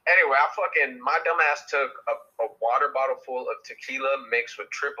 Anyway, my dumbass took a water bottle full of tequila mixed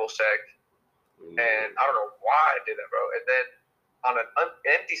with triple sec, and I don't know why I did that, bro. And then on an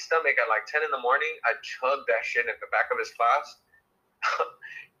empty stomach at like 10 in the morning, I chugged that shit in the back of his class,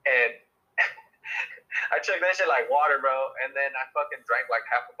 and I chugged that shit like water, bro. And then I fucking drank like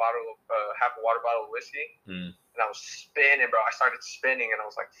half a water bottle of whiskey. And I was spinning, bro. I started spinning, and I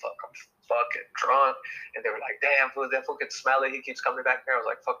was like, "Fuck, I'm fucking drunk." And they were like, "Damn, fool, that fool can smell it. He keeps coming back here." I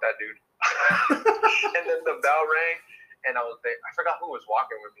was like, "Fuck that dude." And then the bell rang, and I forgot who was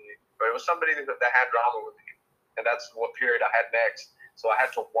walking with me, but it was somebody that had drama with me, and that's what period I had next. So I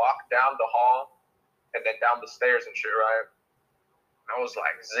had to walk down the hall, and then down the stairs and shit, right? I was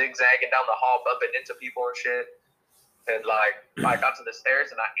like zigzagging down the hall, bumping into people and shit. And like, I got to the stairs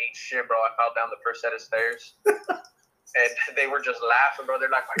and I ain't shit, bro. I fell down the first set of stairs. And they were just laughing, bro.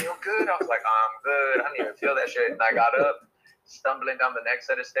 They're like, "Are you good?" I was like, "I'm good. I didn't even feel that shit." And I got up, stumbling down the next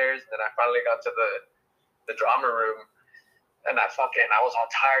set of stairs. And then I finally got to the drama room. And I was all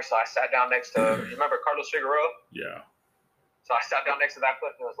tired. So I sat down next to, you remember Carlos Figueroa? Yeah. So I sat down next to that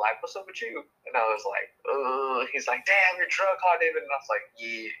foot and was like, "What's up with you?" And I was like, "Oh." He's like, "Damn, you're drunk, huh, David?" And I was like,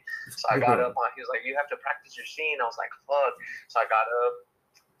 "Yeah." So I got up he was like, "You have to practice your scene." I was like, "Fuck." So I got up,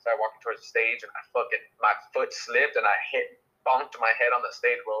 started walking towards the stage, and my foot slipped and I bonked my head on the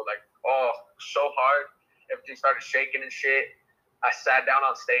stage, bro. Like, oh, so hard. Everything started shaking and shit. I sat down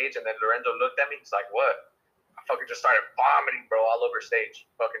on stage, and then Lorenzo looked at me. He's like, "What?" I fucking just started vomiting, bro, all over stage.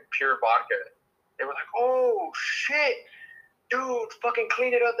 Fucking pure vodka. They were like, "Oh, shit. Dude, fucking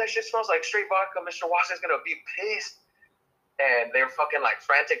clean it up. That shit smells like straight vodka. Mr. Watson's gonna be pissed." and they're fucking like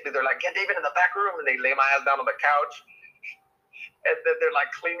frantically. They're like, "Get David in the back room," and they lay my ass down on the couch. And then they're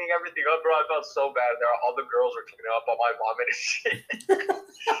like cleaning everything up, bro. I felt so bad. All the girls were cleaning up all my vomit and shit.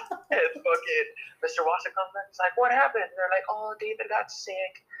 And fucking Mr. Watson comes back. He's like, "What happened?" And they're like, "Oh, David got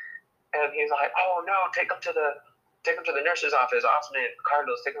sick." And he's like, "Oh no, take him to the nurse's office. Austin and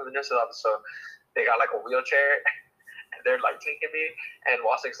Carlos, take him to the nurse's office." So they got like a wheelchair, and they're like taking me. And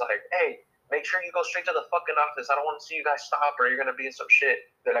Wasnick's like, "Hey, make sure you go straight to the fucking office. I don't want to see you guys stop, or you're gonna be in some shit."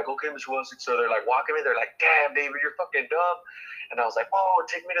 They're like, "Okay, Mr. Wasnick." So they're like walking me. They're like, "Damn, David, you're fucking dumb." And I was like, "Oh,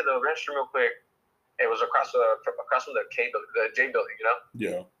 take me to the restroom real quick." It was across from the J building, you know.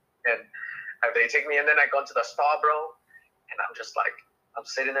 Yeah. And they take me, and then I go into the stall, bro, and I'm just like, I'm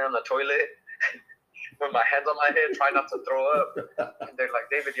sitting there on the toilet with my hands on my head, trying not to throw up. And they're like,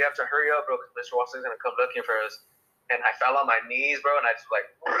 "David, you have to hurry up, bro, because Mr. Watson's gonna come looking for us." And I fell on my knees, bro, and I just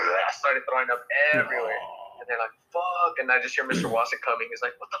like started throwing up everywhere. And they're like, "Fuck!" And I just hear Mr. Watson coming. He's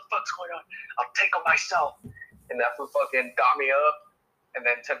like, "What the fuck's going on? I'll take him myself." And that fool fucking got me up, and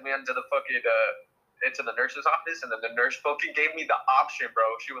then took me into the fucking into the nurse's office. And then the nurse fucking gave me the option, bro.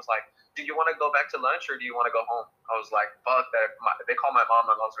 She was like, "Do you want to go back to lunch or do you want to go home?" I was like, "Fuck that!" They call my mom.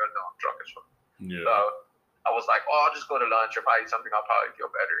 My mom's gonna know I'm drunk as fuck. Yeah. So I was like, "Oh, I'll just go to lunch. If I eat something, I'll probably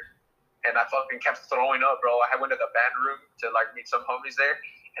feel better." And I fucking kept throwing up, bro. I went to the band room to like meet some homies there,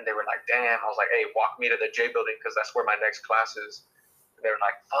 and they were like, "Damn." I was like, "Hey, walk me to the J building because that's where my next class is." And they were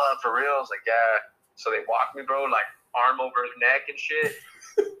like, "Fuck, for real?" I was like, "Yeah." So they walked me, bro, like arm over neck and shit.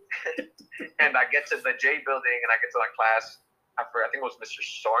 And I get to the J building and I get to my class. I think it was Mr.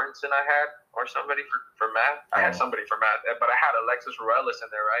 Sorensen I had, or somebody for math. I had somebody for math, but I had Alexis Ruelas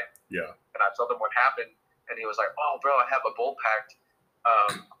in there, right? Yeah. And I told him what happened, and he was like, "Oh, bro, I have a bowl packed.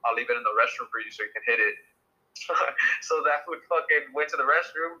 I'll leave it in the restroom for you so you can hit it." So that food fucking went to the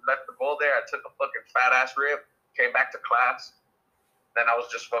restroom, left the bowl there. I took a fucking fat ass rip, came back to class. Then I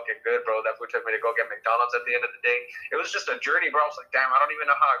was just fucking good, bro. That food took me to go get McDonald's at the end of the day. It was just a journey, bro. I was like, damn, I don't even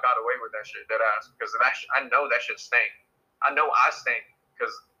know how I got away with that shit, dead ass. Because I know that shit stank. I know I stank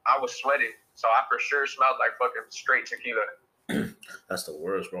because I was sweating. So I for sure smelled like fucking straight tequila. That's the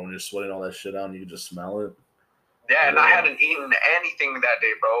worst, bro. When you're sweating all that shit out and you can just smell it. Yeah, and I hadn't eaten anything that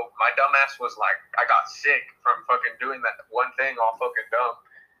day, bro. My dumb ass was like, I got sick from fucking doing that one thing all fucking dumb.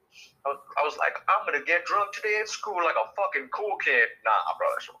 I was like, I'm gonna get drunk today at school like a fucking cool kid. Nah, bro,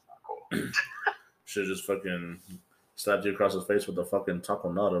 that shit was not cool. Should just fucking slapped you across the face with the fucking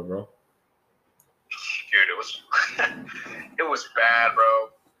taco nada, bro. Dude, it was it was bad,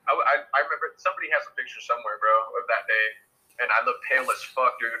 bro. I remember somebody has a picture somewhere, bro, of that day, and I look pale as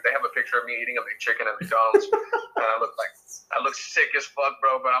fuck, dude. They have a picture of me eating a McChicken at McDonald's, and I look sick as fuck,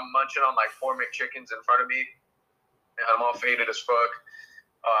 bro. But I'm munching on like 4 McChickens in front of me, and I'm all faded as fuck.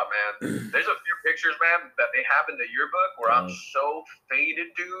 Oh man, there's a few pictures, man, that they have in the yearbook where I'm so faded,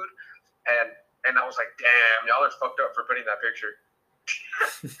 dude, and I was like, damn, y'all are fucked up for putting that picture.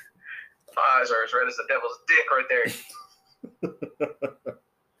 My eyes are as red as the devil's dick right there.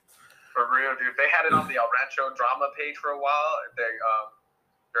 For real, dude. They had it on the El Rancho drama page for a while. They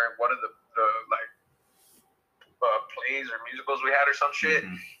during one of the plays or musicals we had or some shit,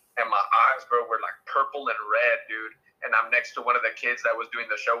 and my eyes, bro, were like purple and red, dude. And I'm next to one of the kids that was doing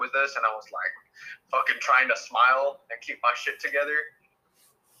the show with us, and I was like fucking trying to smile and keep my shit together.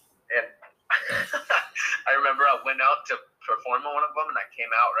 And I remember I went out to perform on one of them, and I came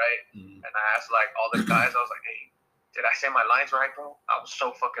out, right? And I asked like all the guys, I was like, "Hey, did I say my lines right, bro?" I was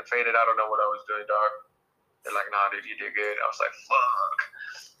so fucking faded, I don't know what I was doing, dog. They're like, "Nah, dude, you did good." I was like, "Fuck,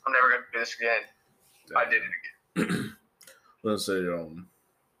 I'm never gonna do this again." Damn. I did it again. Let's say,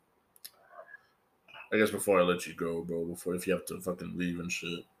 I guess before I let you go, bro, if you have to fucking leave and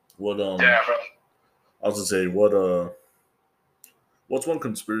shit, what yeah, bro. I was gonna say, what's one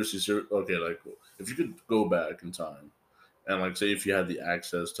conspiracy theory? Okay, like if you could go back in time, and like say if you had the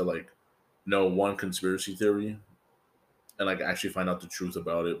access to like know one conspiracy theory, and like actually find out the truth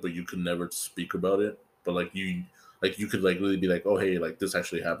about it, but you could never speak about it, but like you could like really be like, oh hey, like this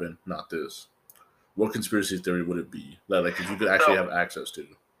actually happened, not this. What conspiracy theory would it be that like if you could actually have access to?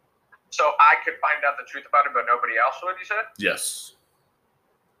 So I could find out the truth about it, but nobody else would, you said? Yes.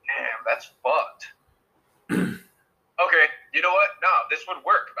 Damn, that's fucked. Okay, you know what? No, this would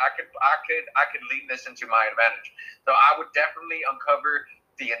work. I could lean this into my advantage. So I would definitely uncover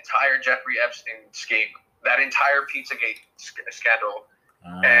the entire Jeffrey Epstein scheme, that entire Pizzagate scandal,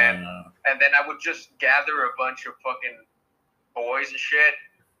 and then I would just gather a bunch of fucking boys and shit,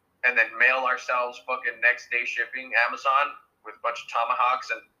 and then mail ourselves fucking next day shipping Amazon with a bunch of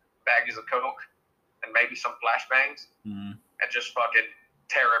tomahawks and baggies of coke and maybe some flashbangs, and just fucking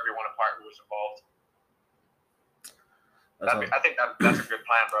tear everyone apart who was involved. I think that's a good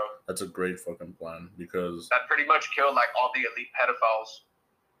plan, bro. That's a great fucking plan because that pretty much killed like all the elite pedophiles.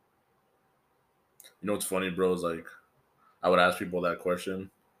 You know what's funny, bro? Is like I would ask people that question,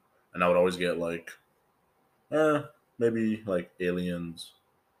 and I would always get like, maybe like aliens,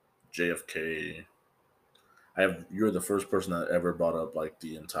 JFK. You're the first person that ever brought up like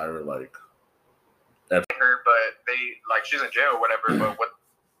the entire like. Her, but they like she's in jail or whatever. But what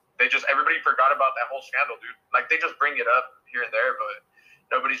everybody forgot about that whole scandal, dude. Like they just bring it up here and there, but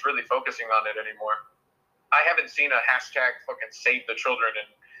nobody's really focusing on it anymore. I haven't seen a hashtag fucking save the children in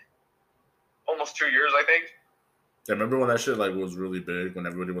almost 2 years, I think. I remember when that shit like was really big, when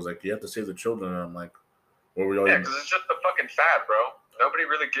everybody was like, "You have to save the children," and I'm like, "What were y'all?" Yeah, because it's just a fucking fad, bro. Nobody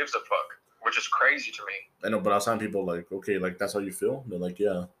really gives a fuck, which is crazy to me. I know, but I'll find people like, okay, like that's how you feel. They're like,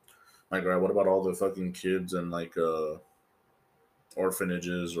 yeah. Like, all right, what about all the fucking kids and like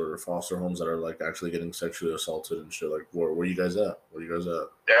orphanages or foster homes that are like actually getting sexually assaulted and shit? Like, where you guys at? Where you guys at?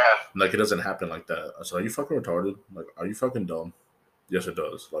 Yeah. Like, it doesn't happen like that. So, are you fucking retarded? Like, are you fucking dumb? Yes, it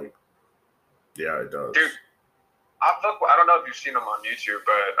does. Like, yeah, it does. Dude, I don't know if you've seen them on YouTube,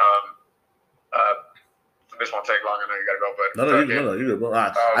 but this won't take long. I know you gotta go, but no, you're good, bro.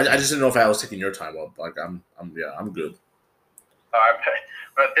 I just didn't know if I was taking your time up. Like, I'm good.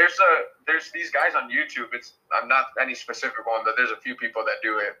 But there's these guys on YouTube. I'm not any specific one, but there's a few people that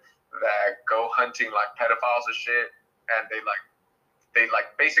do it that go hunting like pedophiles and shit, and they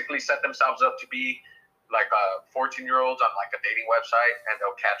basically set themselves up to be like 14-year-olds on like a dating website, and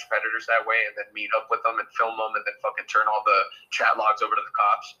they'll catch predators that way, and then meet up with them and film them, and then fucking turn all the chat logs over to the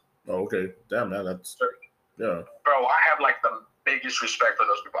cops. Oh, okay. Damn, man, that's yeah. Bro, I have like the biggest respect for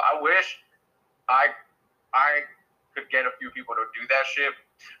those people. I wish I could get a few people to do that shit,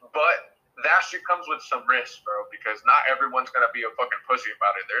 but that shit comes with some risks, bro, because not everyone's gonna be a fucking pussy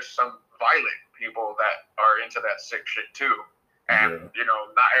about it. There's some violent people that are into that sick shit too, and you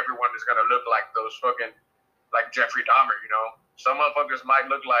know, not everyone is gonna look like those fucking like Jeffrey Dahmer. You know, some motherfuckers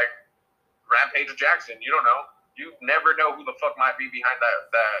might look like Rampage Jackson. You don't know. You never know who the fuck might be behind that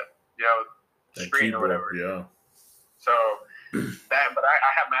screen or whatever. Yeah. So but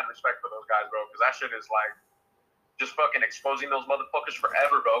I have mad respect for those guys, bro, because that shit is like just fucking exposing those motherfuckers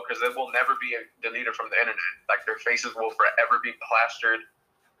forever, bro, because they will never be deleted from the internet. Like, their faces will forever be plastered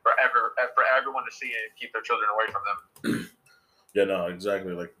for everyone to see and keep their children away from them. Yeah, no,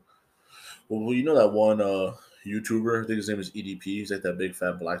 exactly. Like, well, you know that one YouTuber, I think his name is EDP. He's like that big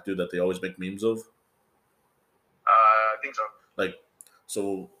fat black dude that they always make memes of. I think so. Like,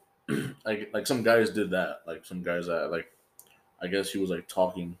 so, like some guys did that. Like, some guys that, like, I guess he was, like,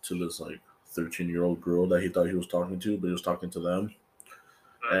 talking to this, like, 13-year-old girl that he thought he was talking to, but he was talking to them.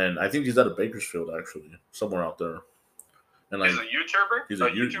 And I think he's out of Bakersfield, actually, somewhere out there. And like, he's a YouTuber. He's a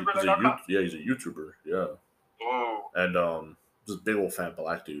YouTuber. Yeah, he's a YouTuber. Yeah. Ooh. And this big old fat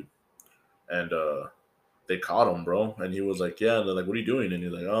black dude, and they caught him, bro. And he was like, "Yeah." They're like, "What are you doing?" And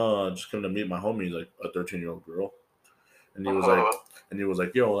he's like, "Oh, I'm just coming to meet my homie, like a 13-year-old girl." And he was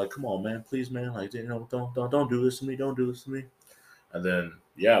like, "Yo, like, come on, man, please, man, like, you know, don't do this to me, don't do this to me." And then,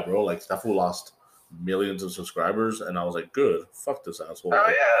 yeah, bro, like, that fool lost millions of subscribers, and I was like, good, fuck this asshole. Oh,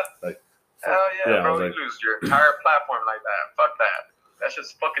 yeah. Like, hell yeah, bro, you lose your entire platform like that. Fuck that. That's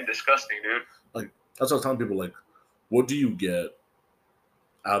just fucking disgusting, dude. Like, that's what I was telling people, like, what do you get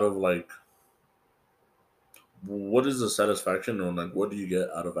out of, like, what is the satisfaction, or, like, what do you get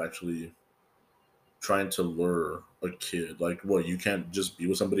out of actually trying to lure a kid? Like, what, you can't just be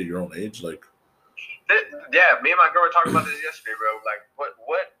with somebody your own age? Like, yeah, me and my girl were talking about this yesterday, bro. Like,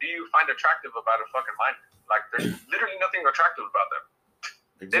 what do you find attractive about a fucking minor? Like, there's literally nothing attractive about them.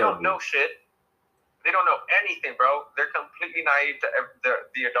 Exactly. They don't know shit. They don't know anything, bro. They're completely naive to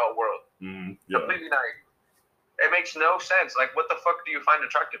the adult world. Yeah. Completely naive. It makes no sense. Like, what the fuck do you find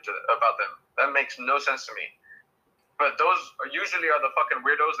attractive about them? That makes no sense to me. But those usually are the fucking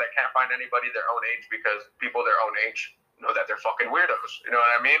weirdos that can't find anybody their own age because people their own age know that they're fucking weirdos. You know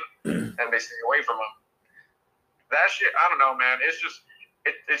what I mean? And they stay away from them. That shit, I don't know, man. It's just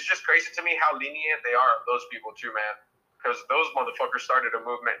crazy to me how lenient they are of those people too, man. Because those motherfuckers started a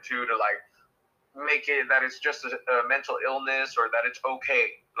movement too to like make it that it's just a mental illness or that it's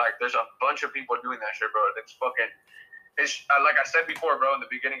okay. Like, there's a bunch of people doing that shit, bro. It's like I said before, bro, in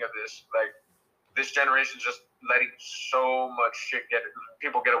the beginning of this, like, this generation's just letting so much shit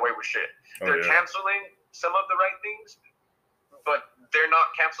people get away with shit. They're canceling some of the right things, but they're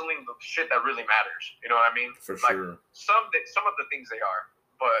not canceling the shit that really matters. You know what I mean? For like, sure. Some of the things they are,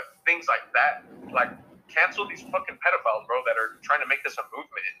 but things like that, like, cancel these fucking pedophiles, bro, that are trying to make this a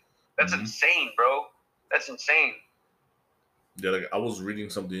movement. That's insane, bro. That's insane. Yeah, like, I was reading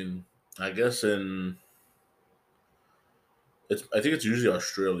something, I guess in I think it's usually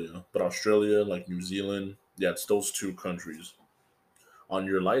Australia, but Australia, like New Zealand, yeah, it's those two countries. On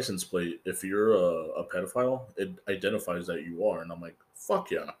your license plate, if you're a pedophile, it identifies that you are, and I'm like,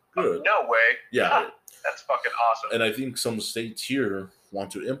 fuck yeah, good, No way. yeah. That's fucking awesome. And I think some states here want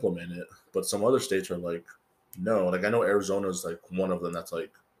to implement it, but some other states are like, no. Like I know Arizona's like one of them that's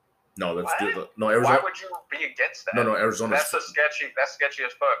like, no, let's do it. No, Arizona. Why would you be against that? No, Arizona. That's sketchy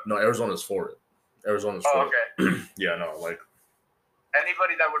as fuck. No, Arizona's for it. Arizona's for okay. it. Yeah, no, like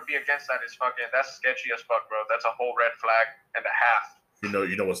anybody that would be against that is fucking. That's sketchy as fuck, bro. That's a whole red flag and a half.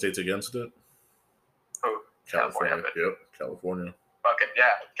 You know what state's against it? Who? California. Yep, California. Fucking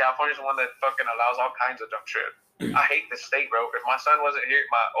yeah, California's the one that fucking allows all kinds of dumb shit. I hate this state, bro. If my son wasn't here,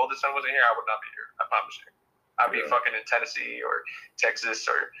 my oldest son wasn't here, I would not be here. I promise you. I'd be fucking in Tennessee or Texas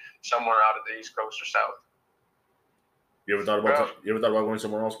or somewhere out of the East Coast or South. You ever thought about going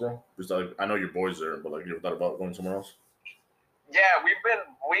somewhere else, bro? Because like I know your boys there, but like you ever thought about going somewhere else? Yeah, we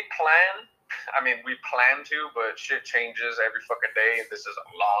plan. I mean, we plan to, but shit changes every fucking day, and this is a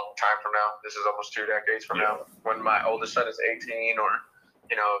long time from now. This is almost 2 decades from now. When my oldest son is 18, or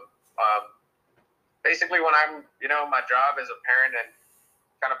basically when I'm, my job as a parent and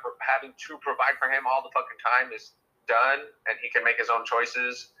kind of having to provide for him all the fucking time is done, and he can make his own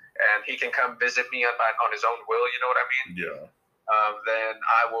choices, and he can come visit me on his own will. You know what I mean? Yeah. Then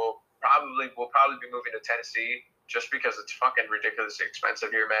I will probably be moving to Tennessee, just because it's fucking ridiculously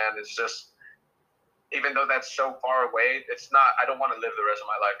expensive here, man. It's just, even though that's so far away, it's not. I don't want to live the rest of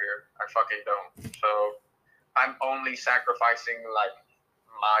my life here. I fucking don't. So I'm only sacrificing like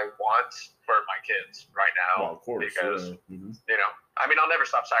my wants for my kids right now. Well, of course, because I mean, I'll never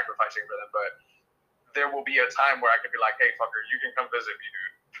stop sacrificing for them, but there will be a time where I could be like, hey, fucker, you can come visit me,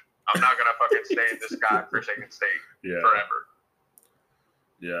 dude. I'm not gonna fucking stay in this godforsaken state forever.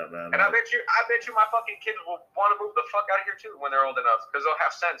 Yeah, man. And I bet you my fucking kids will want to move the fuck out of here too when they're old enough, because they'll have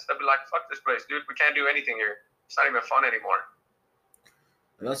sense. They'll be like, fuck this place, dude. We can't do anything here. It's not even fun anymore.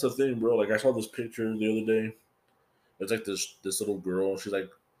 And that's the thing, bro. Like I saw this picture the other day. It's like this little girl. She's like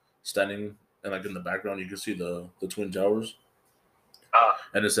standing, and like in the background you can see the Twin Towers.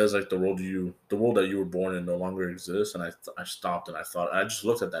 And it says like the world that you were born in no longer exists. And I stopped and I just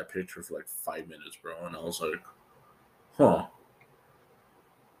looked at that picture for like 5 minutes, bro, and I was like, huh.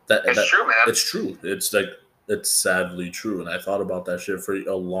 It's true, man. It's true. It's like, it's sadly true. And I thought about that shit for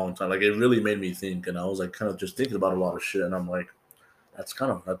a long time. Like it really made me think, and I was like kind of just thinking about a lot of shit, and I'm like, that's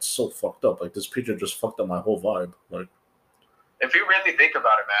so fucked up. Like this picture just fucked up my whole vibe. Like, if you really think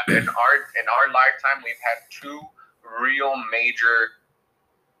about it, man, in our lifetime, we've had 2 real major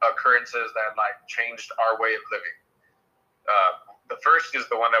occurrences that like changed our way of living. The first is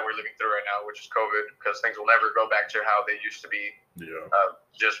the one that we're living through right now, which is COVID, because things will never go back to how they used to be. Yeah.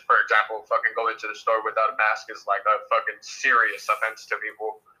 Just for example, fucking going to the store without a mask is like a fucking serious offense to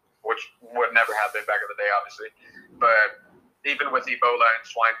people, which would never happen back in the day, obviously. But even with Ebola and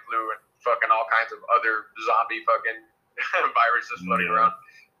swine flu and fucking all kinds of other zombie fucking viruses floating around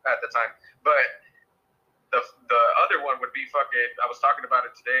at the time. But the other one would be fucking, I was talking about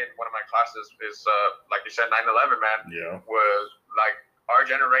it today in one of my classes, is like you said, 9/11, man. Yeah. Was like our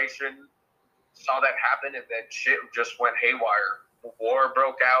generation saw that happen, and then shit just went haywire. War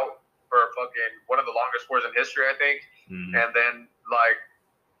broke out for fucking one of the longest wars in history, I think. Mm-hmm. And then like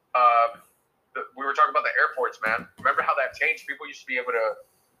we were talking about the airports, man. Remember how that changed? People used to be able to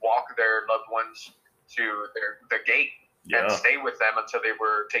walk their loved ones to the gate and stay with them until they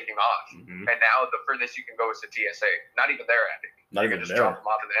were taking off. Mm-hmm. And now the furthest you can go is to TSA. Not even there, Andy. You can just drop them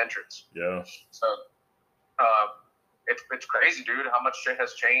off in the entrance. Yeah. So it's crazy, dude, how much shit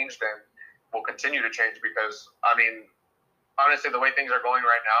has changed and will continue to change, because, I mean, honestly, the way things are going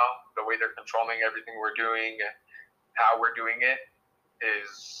right now, the way they're controlling everything we're doing and how we're doing it,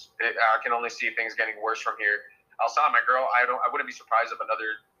 I can only see things getting worse from here. I was telling my girl, I wouldn't be surprised if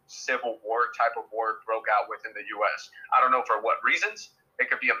another civil war type of war broke out within the U.S. I don't know for what reasons.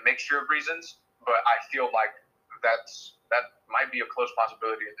 It could be a mixture of reasons, but I feel like that might be a close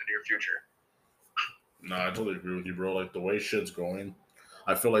possibility in the near future. No, I totally agree with you, bro. Like the way shit's going,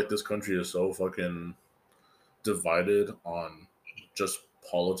 I feel like this country is so fucking divided on just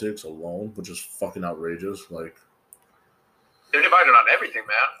politics alone, which is fucking outrageous. Like they're divided on everything,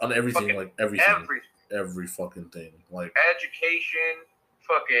 man. On everything, fucking like everything. Every fucking thing. Like education,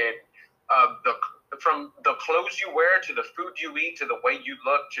 fucking from the clothes you wear to the food you eat to the way you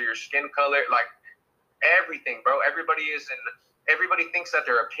look to your skin color, like everything, bro. Everybody thinks that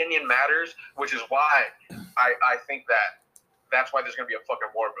their opinion matters, which is why I think that's why there's gonna be a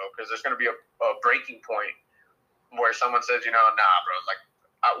fucking war, bro. Because there's gonna be a breaking point where someone says, nah, bro, like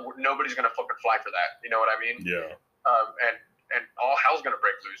nobody's gonna fucking fly for that. You know what I mean? Yeah. And and all hell's gonna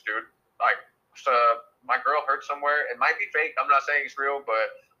break loose, dude. Like, so my girl heard somewhere. It might be fake. I'm not saying it's real,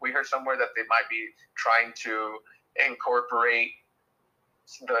 but we heard somewhere that they might be trying to incorporate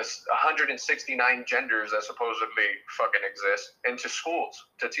the 169 genders that supposedly fucking exist into schools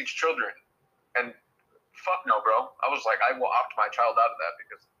to teach children. And fuck no, bro. I was like, I will opt my child out of that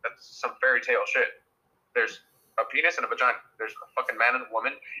because that's some fairy tale shit. There's a penis and a vagina. There's a fucking man and a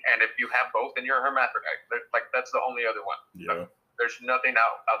woman, and if you have both, then you're a hermaphrodite. Like, that's the only other one. Yeah. There's nothing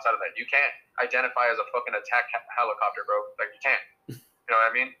outside of that. You can't identify as a fucking attack helicopter, bro. Like, you can't. You know what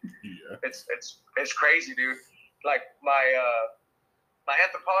I mean? Yeah. It's crazy, dude. Like, my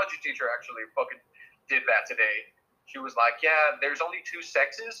anthropology teacher actually fucking did that today. She was like, yeah, there's only two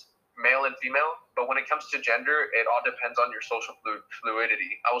sexes, male and female, but when it comes to gender, it all depends on your social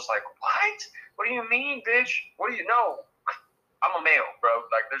fluidity. I was like, what? What do you mean, bitch? What do you know? I'm a male, bro.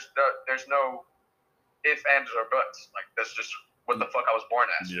 Like, there's no ifs, ands, or buts. Like, that's just what the fuck I was born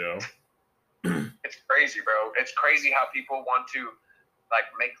as. Yeah. It's crazy, bro. It's crazy how people want to, like,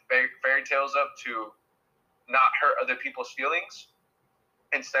 make fairy tales up to not hurt other people's feelings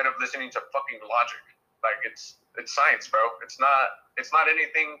instead of listening to fucking logic. Like, it's science, bro. It's not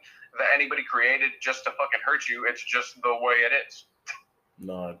anything that anybody created just to fucking hurt you. It's just the way it is.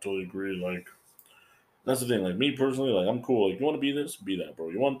 No, I totally agree. Like, that's the thing. Like, me personally, like, I'm cool. Like, you want to be this, be that, bro.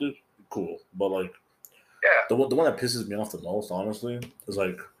 You want this, cool. But like, yeah, the one that pisses me off the most, honestly, is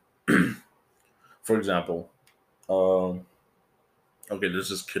like, for example, okay, there's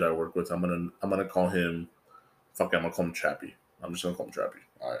this kid I work with. I'm gonna call him. Fuck it, I'm gonna call him Chappie. I'm just gonna call him Chappie.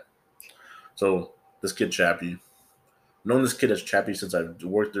 All right. So this kid Chappie, known this kid as Chappie since I've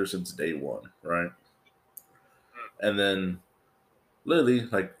worked there since day one, right? And then, literally,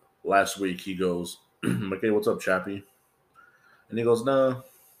 like last week, he goes, I'm like, hey, what's up, Chappie? And he goes, nah,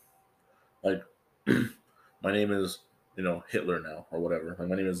 like, my name is, Hitler now, or whatever. Like,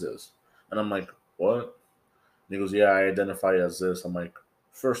 my name is this. And I'm like, what? And he goes, yeah, I identify as this. I'm like,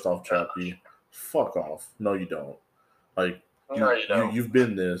 first off, Chappie, fuck off. No, you don't. Like, you've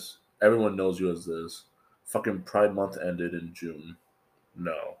been this. Everyone knows you as this. Fucking Pride Month ended in June.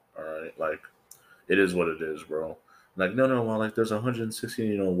 No, all right. Like, it is what it is, bro. Like, no, well, like, there's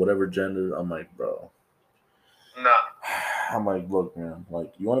 116, whatever gender. I'm like, bro. Nah. I'm like, look, man.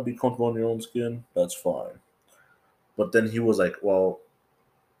 Like, you want to be comfortable in your own skin? That's fine. But then he was like, well,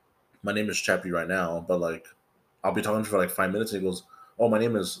 my name is Chappie right now, but like, I'll be talking for like 5 minutes. And he goes, oh, my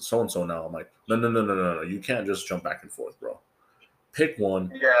name is so and so now. I'm like, no. You can't just jump back and forth, bro. Pick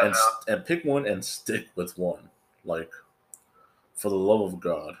one and pick one and stick with one. Like, for the love of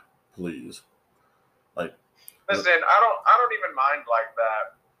God, please. Like, listen, I don't even mind like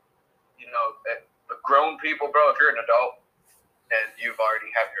that. The grown people, bro. If you're an adult and you've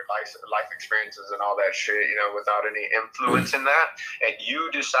already had your life experiences and all that shit, without any influence in that, and you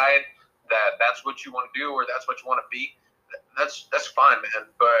decide that that's what you want to do or that's what you want to be, that's fine,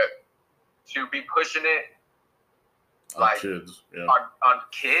 man. But to be pushing it like kids, yeah. on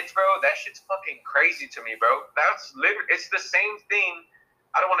kids, bro, that shit's fucking crazy to me, bro. That's literally, it's the same thing.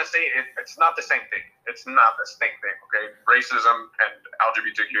 I don't want to say it's not the same thing. It's not the same thing, okay? Racism and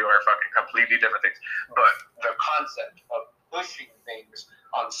LGBTQ are fucking completely different things. But the concept of pushing things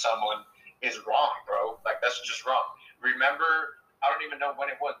on someone is wrong, bro. Like, that's just wrong. Remember, I don't even know when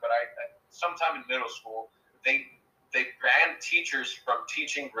it was, but sometime in middle school, they banned teachers from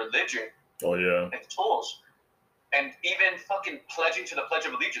teaching religion in schools. And even fucking pledging to the Pledge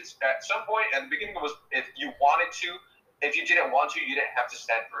of Allegiance. At some point, at the beginning, it was if you wanted to. If you didn't want to, you didn't have to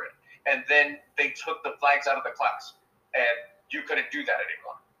stand for it. And then they took the flags out of the class, and you couldn't do that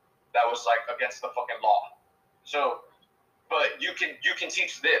anymore. That was like against the fucking law. So, but you can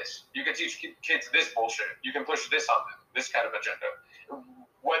teach this. You can teach kids this bullshit. You can push this on them, this kind of agenda.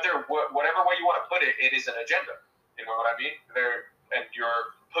 Whatever way you want to put it, it is an agenda. You know what I mean? And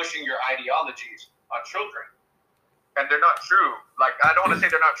you're pushing your ideologies on children, and they're not true. Like, I don't want to say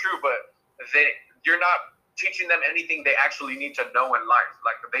they're not true, but you're not teaching them anything they actually need to know in life.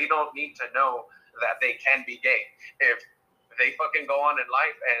 Like, they don't need to know that they can be gay. If they fucking go on in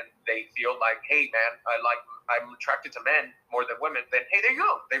life and they feel like, hey man, I'm attracted to men more than women, then hey, there you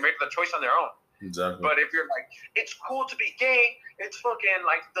go. They make the choice on their own. Exactly. But if you're like, it's cool to be gay, it's fucking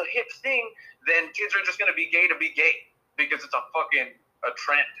like the hip thing, then kids are just gonna be gay to be gay because it's a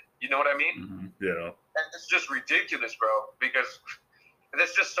trend. You know what I mean? Mm-hmm. Yeah. And it's just ridiculous, bro, because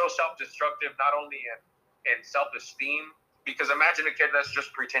it's just so self-destructive, not only in self-esteem, because imagine a kid that's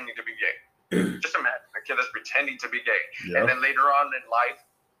just pretending to be gay. Just imagine a kid that's pretending to be gay, and then later on in life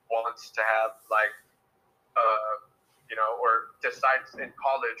wants to have like, or decides in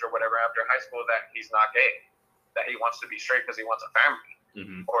college or whatever after high school that he's not gay. that he wants to be straight because he wants a family.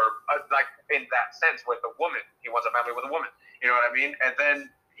 Mm-hmm. Or like in that sense with a woman, he wants a family with a woman. You know what I mean? And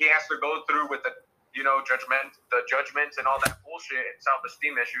then he has to go through with the judgments and all that bullshit and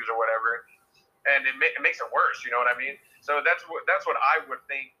self-esteem issues or whatever, and it makes it worse. You know what I mean? So that's what I would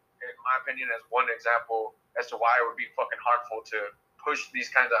think, in my opinion, as one example as to why it would be fucking harmful to push these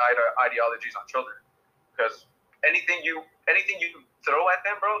kinds of ideologies on children, because anything you throw at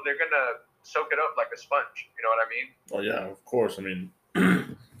them, bro, they're gonna soak it up like a sponge. You know what I mean? Oh yeah, of course. I mean,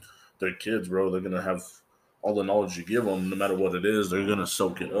 they're kids, bro. They're gonna have all the knowledge you give them, no matter what it is. They're gonna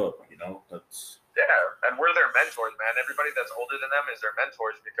soak it up. You know, that's. Yeah, and we're their mentors, man. Everybody that's older than them is their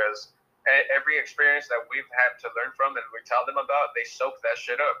mentors, because every experience that we've had to learn from and we tell them about, they soak that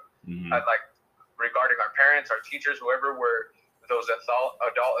shit up. Mm-hmm. Like regarding our parents, our teachers, whoever were those adult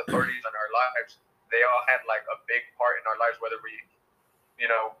authorities in our lives, they all had like a big part in our lives, whether we,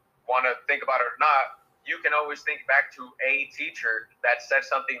 want to think about it or not. You can always think back to a teacher that said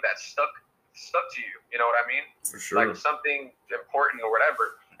something that stuck to you. You know what I mean? For sure. Like something important or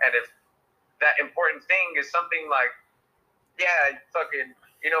whatever. And if that important thing is something like, yeah, fucking,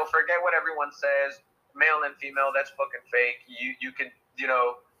 forget what everyone says, male and female, that's fucking fake. You can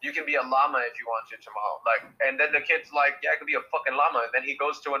be a llama if you want to tomorrow. Like, and then the kid's like, yeah, I could be a fucking llama. And then he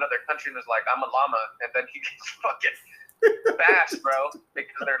goes to another country and is like, I'm a llama. And then he gets fucking bashed, bro.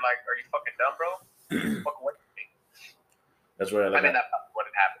 Because they're like, are you fucking dumb, bro? Fuck away from me. That's right. I mean, that's not what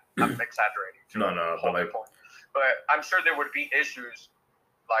had happened. I'm exaggerating. No, but like, but I'm sure there would be issues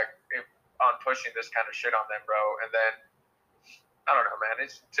like on pushing this kind of shit on them, bro. And then I don't know, man.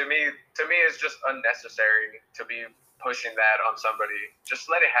 It's to me, it's just unnecessary to be pushing that on somebody. Just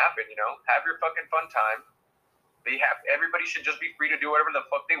let it happen, Have your fucking fun time. Be happy. Everybody should just be free to do whatever the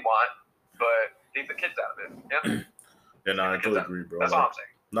fuck they want, but leave the kids out of it. Yeah. And I totally agree, bro. That's all I'm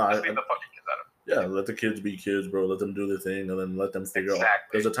saying. No, just leave the fucking kids out of it. Yeah, let the kids be kids, bro. Let them do their thing, and then let them figure out.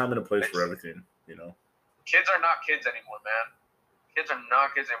 There's a time and a place for everything, Kids are not kids anymore, man. Kids are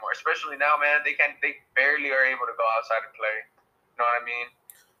not kids anymore, especially now, man. They barely are able to go outside and play. You know what I mean?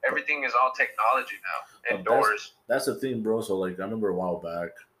 Everything is all technology now, indoors. That's the thing, bro. So, like, I remember a while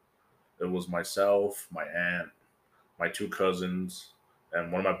back, it was myself, my aunt, my two cousins,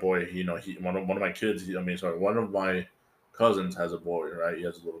 and one of my boy. One of my kids. One of my cousins has a boy, right? He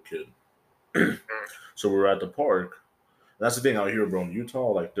has a little kid. So we were at the park. That's the thing out here, bro. In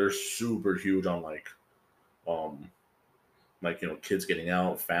Utah, like, they're super huge on kids getting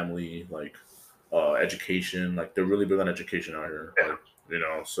out, family, like, education. Like, they're really big on education out here. Yeah.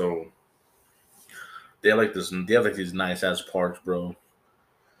 Like, so they have these nice ass parks, bro.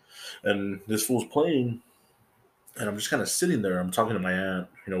 And this fool's playing, and I'm just kind of sitting there. I'm talking to my aunt.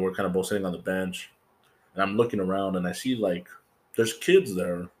 We're kind of both sitting on the bench, and I'm looking around, and I see like there's kids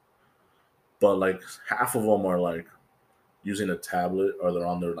there, but like half of them are like using a tablet or they're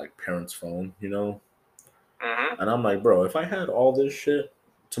on their like parents' phone, Mm-hmm. And I'm like, bro, if I had all this shit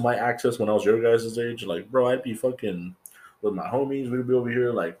to my access when I was your guys' age, like, bro, I'd be fucking with my homies. We'd be over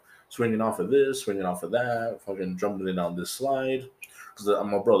here like swinging off of this, swinging off of that, fucking jumping in on this slide. Because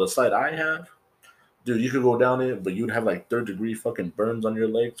the slide I have, dude, you could go down it, but you'd have like third-degree fucking burns on your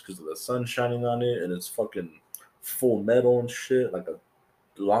legs because of the sun shining on it, and it's fucking full metal and shit, like a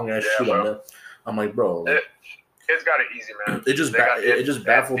long ass sheet of metal. I'm like, bro, like, kids got it easy, man. It just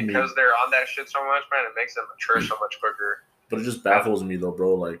baffled me because they're on that shit so much, man. It makes them mature so much quicker. But it just baffles me though,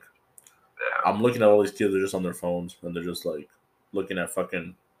 bro. Like, I'm looking at all these kids. They're just on their phones and they're just like looking at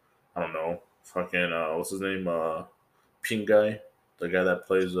fucking, I don't know, fucking what's his name? Pink guy, the guy that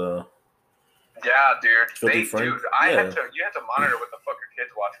plays Yeah, dude. Filthy Frank. You had to monitor what the fuck your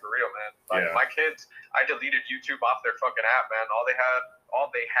kids watch for real, man. Like my kids, I deleted YouTube off their fucking app, man. All they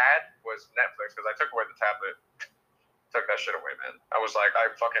had was Netflix because I took away the tablet. Took that shit away, man. I was like,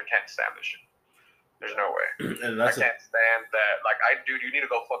 I fucking can't stand this shit. There's no way. And I can't stand that. Like, dude, you need to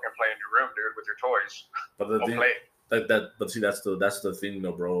go fucking play in your room, dude, with your toys. But the thing, play. But see, that's the thing,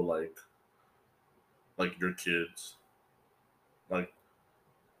 though, bro. Like your kids, like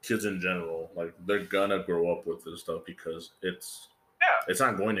kids in general, like they're gonna grow up with this stuff because it's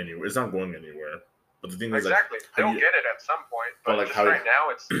not going anywhere. It's not going anywhere. But the thing is, exactly, they'll get it at some point. But like right now,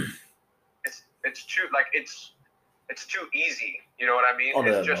 it's too it's too easy. You know what I mean? Oh my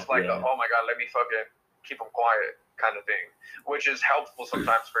god, let me fucking keep them quiet kind of thing, which is helpful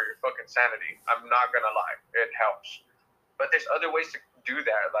sometimes for your fucking sanity. I'm not gonna lie, it helps. But there's other ways to do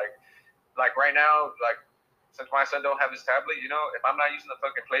that. Like right now, like since my son don't have his tablet, if I'm not using the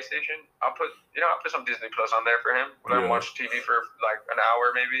fucking PlayStation, I'll put some Disney Plus on there for him. Let him watch TV for like an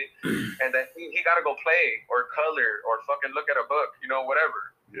hour maybe, and then he gotta go play or color or fucking look at a book,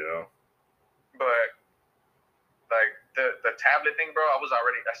 whatever. Yeah. But like the tablet thing, bro. I was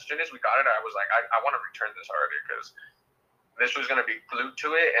already, as soon as we got it, I was like, I want to return this already because this was gonna be glued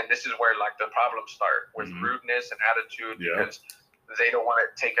to it, and this is where like the problems start with rudeness and attitude because they don't want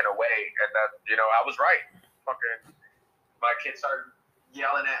it taken away, and that I was right. Fucking my kids started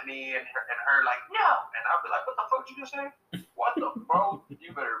yelling at me and her like no, and I'd be like, what the fuck did you just say? What the bro?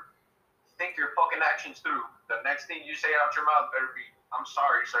 You better think your fucking actions through. The next thing you say out your mouth better be, I'm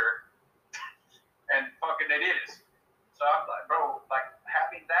sorry, sir. And fucking it is. So I'm like, bro, like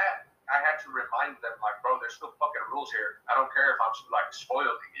having that, I had to remind them, like, bro, there's still fucking rules here. I don't care if I'm like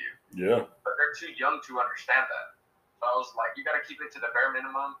spoiling you. Yeah. But they're too young to understand that. So I was like, you got to keep it to the bare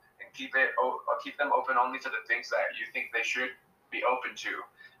minimum and keep them open only to the things that you think they should be open to.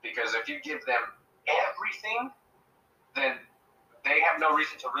 Because if you give them everything, then they have no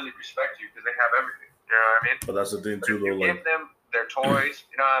reason to really respect you because they have everything. You know what I mean? But that's the thing too, though. You give them their toys.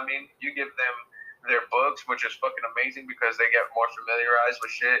 You know what I mean? You give them their books, which is fucking amazing because they get more familiarized with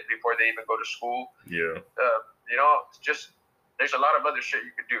shit before they even go to school. Yeah. Just there's a lot of other shit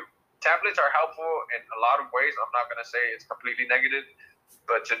you could do. Tablets are helpful in a lot of ways. I'm not gonna say it's completely negative,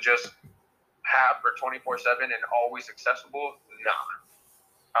 but to just have for 24/7 and always accessible, nah,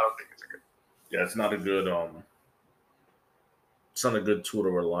 I don't think it's a good. Yeah, it's not a good It's not a good tool to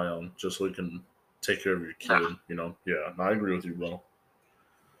rely on just so you can take care of your kid. Nah. Yeah, no, I agree with you, bro.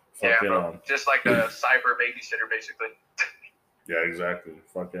 Fucking, bro. Just like a cyber babysitter, basically. Yeah, exactly.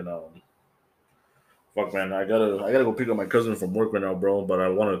 Fuck, man, I gotta go pick up my cousin from work right now, bro. But I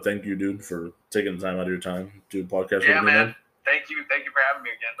want to thank you, dude, for taking the time out of your time to podcast with me, man. Thank you for having me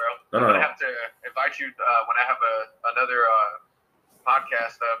again, bro. I'm gonna have to invite you when I have another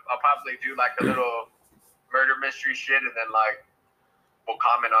podcast. I'll probably do like a little murder mystery shit, and then like we'll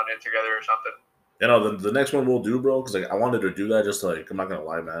comment on it together or something. The next one we'll do, bro, because like I wanted to do that. Just like I'm not gonna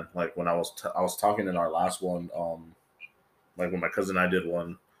lie, man. Like when I was talking in our last one, like when my cousin and I did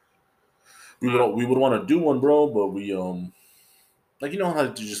one, we would want to do one, bro, but we like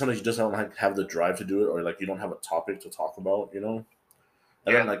how sometimes you just don't like have the drive to do it, or like you don't have a topic to talk about, and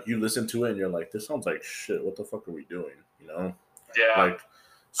then like you listen to it and you're like, this sounds like shit. What the fuck are we doing? Yeah. Like,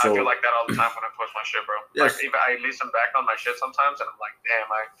 so, I feel like that all the time when I post my shit, bro. Yes. Like, I listen back on my shit sometimes, and I'm like,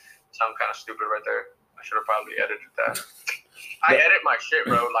 damn, I sound kind of stupid right there. I should have probably edited that. I edit my shit,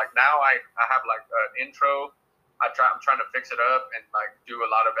 bro. Like now, I have like an intro. I'm trying to fix it up and like do a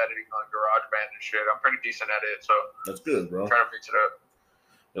lot of editing on GarageBand and shit. I'm pretty decent at it, so that's good, bro. I'm trying to fix it up.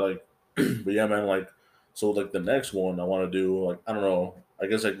 Like, but yeah, man. Like, so like the next one I want to do, like I don't know. I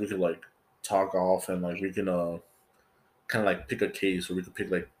guess like we could like talk off and like we can kind of like pick a case, or we could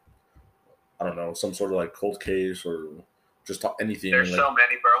pick like I don't know, some sort of like cold case or just talk anything. There's like, so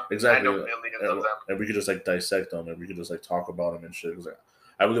many, bro. Exactly. I know millions of them. And we could just like dissect them, and we could just like talk about them and shit. Cause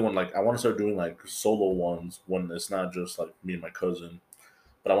I really want I want to start doing like solo ones when it's not just like me and my cousin,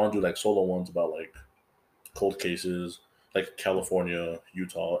 but I want to do like solo ones about like cold cases, like California,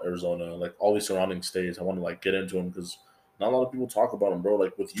 Utah, Arizona, like all these surrounding states. I want to like get into them because not a lot of people talk about them, bro.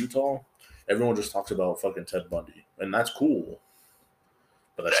 Like with Utah, everyone just talks about fucking Ted Bundy, and that's cool.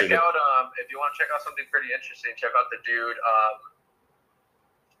 But check out if you want to check out something pretty interesting, check out the dude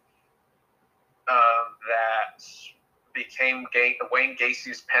that became Wayne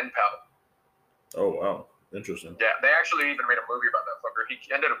Gacy's pen pal. Oh wow, interesting. Yeah, they actually even made a movie about that fucker. He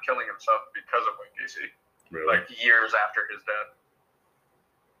ended up killing himself because of Wayne Gacy. Really? Like years after his death.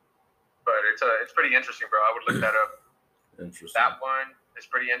 But it's pretty interesting, bro. I would look that up. Interesting. That one is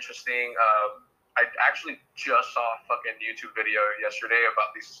pretty interesting. I actually just saw a fucking YouTube video yesterday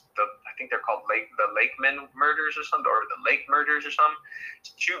about I think they're called the Lakeman murders or something, or the Lake murders or something.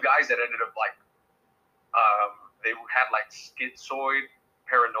 It's two guys that ended up like, they had like schizoid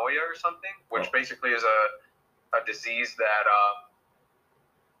paranoia or something, which basically is a disease that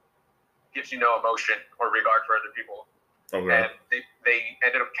gives you no emotion or regard for other people. Okay. And they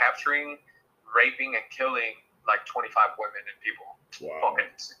ended up capturing, raping, and killing like 25 women and people. Wow.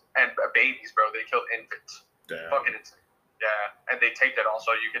 Fucking and babies, bro. They killed infants. Damn. Fucking insane. Yeah, and they taped it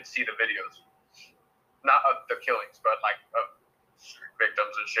also. You can see the videos, not of the killings, but like of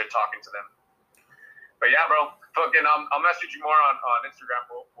victims and shit talking to them. But yeah, bro. Fucking, I'll message you more on Instagram.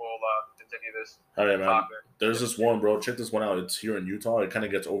 We'll continue this. All right, man. There's this one, bro. Check this one out. It's here in Utah. It kind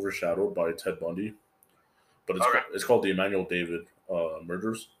of gets overshadowed by Ted Bundy, but it's called the Emmanuel David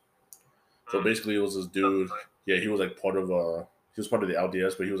murders. So basically, it was this dude. Yeah, he was like part of he was part of the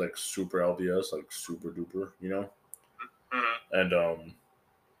LDS, but he was like super LDS, like super duper, And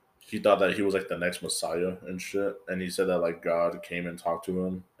he thought that he was like the next Messiah and shit. And he said that like God came and talked to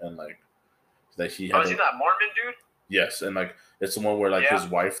him, and like that he had. Is he that Mormon dude? Yes, and like it's the one where like Yeah. his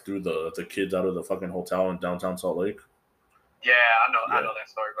wife threw the kids out of the fucking hotel in downtown Salt Lake. Yeah, I Yeah. know that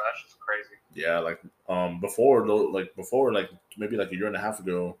story, but that's just crazy. Yeah, like before like maybe like a year and a half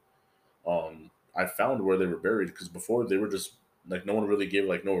ago, I found where they were buried because before they were just like no one really gave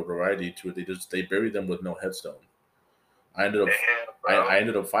like no notoriety to it. They buried them with no headstone. I ended up Damn, bro. I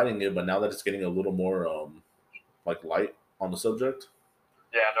ended up fighting it, but now that it's getting a little more like light on the subject,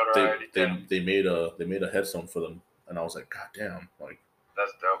 Yeah, notoriety. they made a headstone for them, and I was like, God damn, like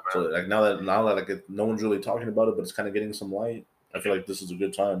That's dope, man. so like now that like no one's really talking about it, but it's kind of getting some light. I feel like this is a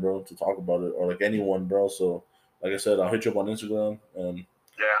good time, bro, to talk about it, or like anyone, bro. So like I said, I'll hit you up on Instagram, and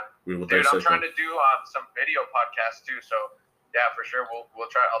Yeah. we will Dude, I'm dissect trying them. to do some video podcasts too, so yeah, for sure. We'll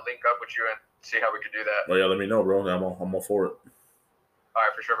try. I'll link up with you and see how we could do that. But yeah, let me know, bro. I'm all for it. All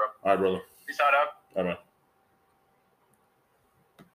right, for sure, bro. All right, brother. Peace out, up. All right, man.